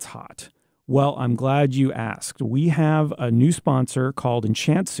when it gets hot? Well, I'm glad you asked. We have a new sponsor called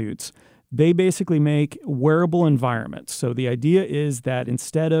Enchant Suits. They basically make wearable environments. So the idea is that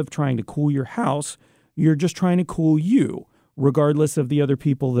instead of trying to cool your house, you're just trying to cool you, regardless of the other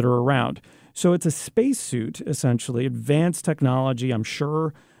people that are around. So it's a spacesuit, essentially, advanced technology, I'm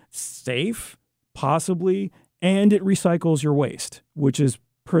sure, safe, possibly, and it recycles your waste, which is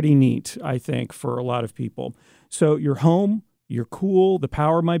pretty neat, I think, for a lot of people. So you're home, you're cool, the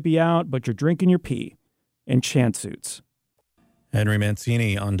power might be out, but you're drinking your pee. and Chantsuits. Henry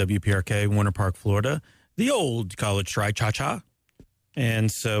Mancini on WPRK, Winter Park, Florida. The old college try cha-cha.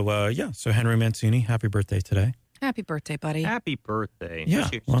 And so, so Henry Mancini, happy birthday today. Happy birthday, buddy. Happy birthday. Yeah,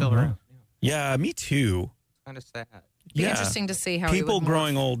 Wish you were still well, around. Yeah, me too. Kind of sad. Be Yeah. interesting to see how People he would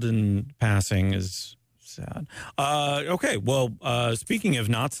growing morph. old and passing is sad. Okay, well, speaking of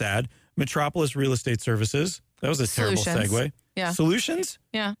not sad, Metropolis Real Estate Services. That was a terrible Solutions. segue. Yeah. Solutions?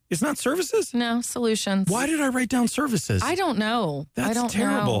 Yeah. It's not services? No, solutions. Why did I write down services? I don't know. I That's don't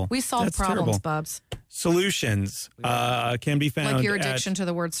terrible. know. We solve That's problems, terrible. Bubs. Solutions can be found Like your at addiction to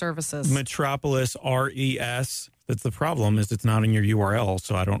the word services. Metropolis RES. That's the problem, is it's not in your URL,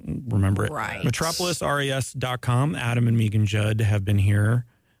 so I don't remember it. Right. MetropolisRES.com. Adam and Megan Judd have been here,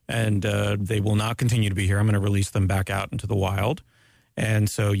 and they will not continue to be here. I'm going to release them back out into the wild, and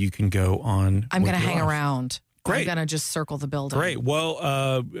so you can go on. I'm going to with your hang life. around. Great. I'm going to just circle the building. Great.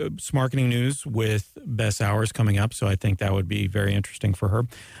 Well, marketing news with Bess Hours coming up, so I think that would be very interesting for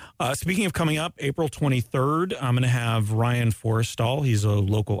her. Speaking of coming up, April 23rd, I'm going to have Ryan Forrestal. He's a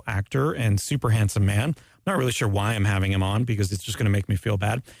local actor and super handsome man. I'm not really sure why I'm having him on because it's just going to make me feel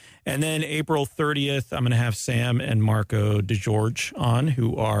bad. And then April 30th, I'm going to have Sam and Marco DeGeorge on,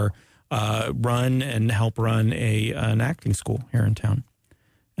 who are run and help run an acting school here in town.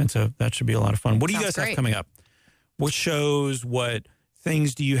 And so that should be a lot of fun. What do you Sounds guys have great. coming up? What shows, what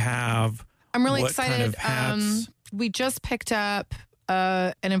things do you have? I'm really What excited. kind of hats? We just picked up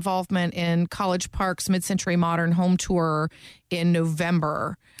an involvement in College Park's Mid-Century Modern Home Tour in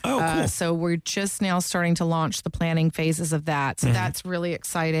November. Oh, cool. So we're just now starting to launch the planning phases of that. So that's really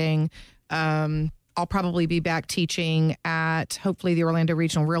exciting. I'll probably be back teaching at hopefully the Orlando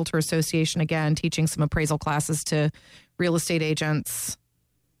Regional Realtor Association again, teaching some appraisal classes to real estate agents.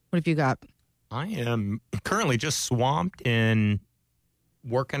 What have you got? I am currently just swamped in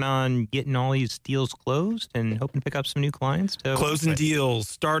working on getting all these deals closed and hoping to pick up some new clients. To Closing deals,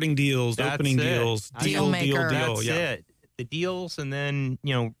 starting deals, That's opening it. deals, I- deal. That's Yeah. it. The deals, and then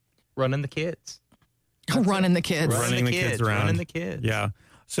running the kids, Running the kids. Running the kids around. running the kids. Yeah.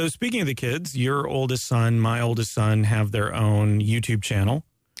 So speaking of the kids, your oldest son, my oldest son have their own YouTube channel.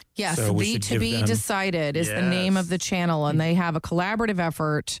 Yes, So we the should To give Be them- Decided is the name of the channel, and they have a collaborative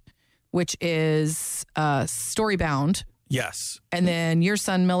effort, which is Storybound. Yes. And then your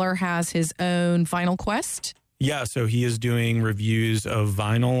son Miller has his own Vinyl Quest. Yeah, so he is doing reviews of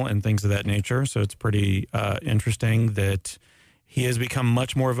vinyl and things of that nature. So it's pretty interesting that he has become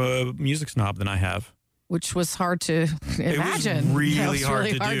much more of a music snob than I have. Which was hard to imagine. It was really That was hard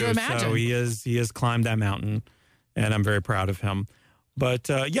really to hard do. to imagine. So he has climbed that mountain, and I'm very proud of him. But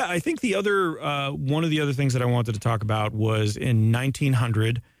I think the other one of the other things that I wanted to talk about was in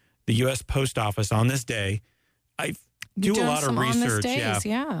 1900, the U.S. Post Office on this day. I do You've a done lot of some on this research. days,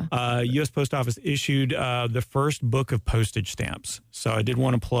 yeah. U.S. Post Office issued the first book of postage stamps. So I did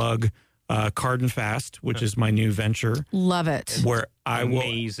want to plug Card and Fast, which is my new venture, Love it. where I will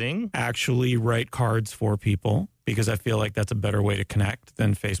Amazing. actually write cards for people because I feel like that's a better way to connect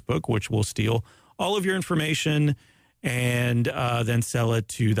than Facebook, which will steal all of your information and then sell it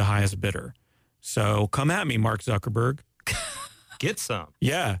to the highest bidder. So come at me, Mark Zuckerberg. Get some.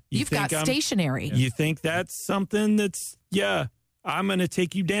 Yeah. You've got stationery. You think that's something that's, I'm going to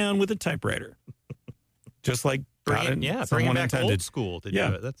take you down with a typewriter. Just like Bring it someone back intended. old school to Yeah.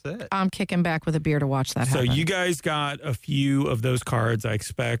 do it. That's it. I'm kicking back with a beer to watch that So happen. you guys got a few of those cards. I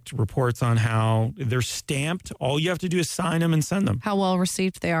expect reports on how they're stamped. All you have to do is sign them and send them. How well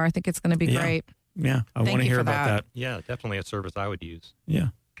received they are. I think it's going to be Yeah. great. Yeah, I Thank want to you hear for about that. that. Yeah, definitely a service I would use. Yeah.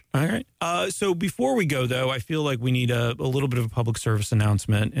 All right. So before we go, though, I feel like we need a little bit of a public service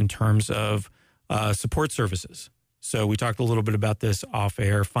announcement in terms of support services. So we talked a little bit about this off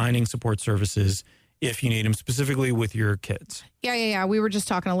air, finding support services if you need them, specifically with your kids. Yeah. We were just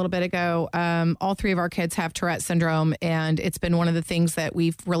talking a little bit ago. All three of our kids have Tourette syndrome, and it's been one of the things that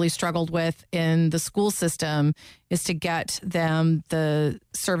we've really struggled with in the school system is to get them the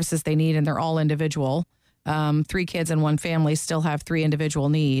services they need, and they're all individual. 3 kids in one family still have 3 individual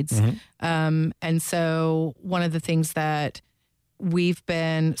needs. And so one of the things that we've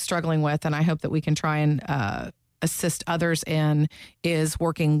been struggling with, and I hope that we can try and assist others in, is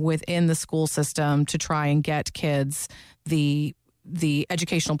working within the school system to try and get kids the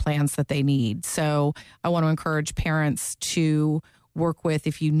educational plans that they need. So I want to encourage parents to work with,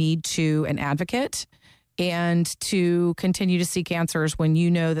 if you need to, an advocate, and to continue to seek answers when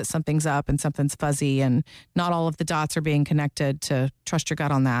you know that something's up and something's fuzzy and not all of the dots are being connected, to trust your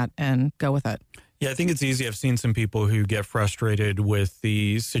gut on that and go with it. Yeah, I think it's easy. I've seen some people who get frustrated with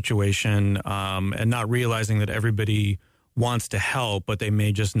the situation and not realizing that everybody wants to help, but they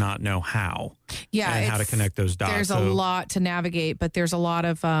may just not know how. Yeah, and how to connect those dots. There's a lot to navigate, but there's a lot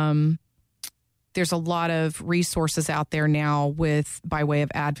of resources out there now by way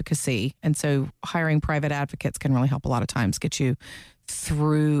of advocacy, and so hiring private advocates can really help a lot of times get you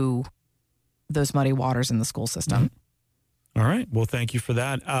through those muddy waters in the school system. All right. Well, thank you for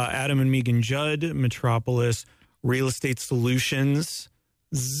that. Adam and Megan Judd, Metropolis Real Estate Solutions,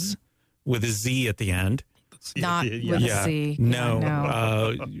 with a Z at the end. Not with a C. No.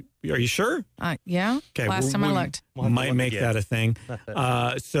 No. Are you sure? Yeah. Okay. Last time I looked. Might make that a thing.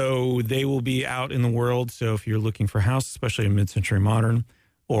 So they will be out in the world. So if you're looking for a house, especially a mid-century modern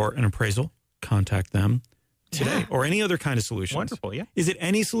or an appraisal, contact them today or any other kind of solutions. Wonderful. Yeah. Is it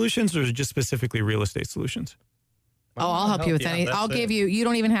any solutions or is it just specifically real estate solutions? I'll help you with any. I'll give you. You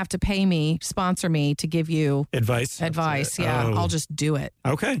don't even have to pay me, sponsor me to give you advice. Yeah, I'll just do it.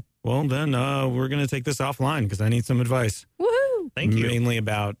 Okay. Well, then we're going to take this offline because I need some advice. Woohoo! Thank you. Mainly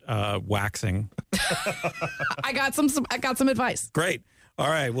about waxing. I got some advice. Great. All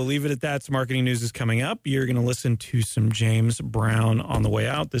right. We'll leave it at that. Some marketing news is coming up. You're going to listen to some James Brown on the way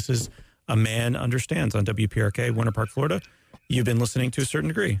out. This is A Man Understands on WPRK, Winter Park, Florida. You've been listening to A Certain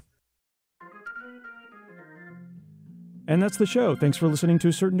Degree. And that's the show. Thanks for listening to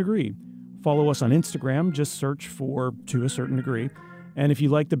A Certain Degree. Follow us on Instagram. Just search for To A Certain Degree. And if you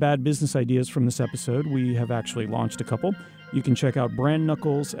like the bad business ideas from this episode, we have actually launched a couple. You can check out Brand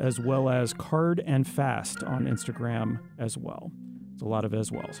Knuckles as well as Card and Fast on Instagram as well. It's a lot of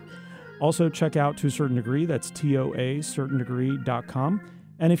as wells. Also, check out To A Certain Degree. That's TOAcertaindegree.com.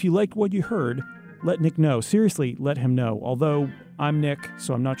 And if you liked what you heard, let Nick know. Seriously, let him know. Although I'm Nick,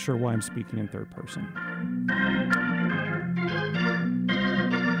 so I'm not sure why I'm speaking in third person.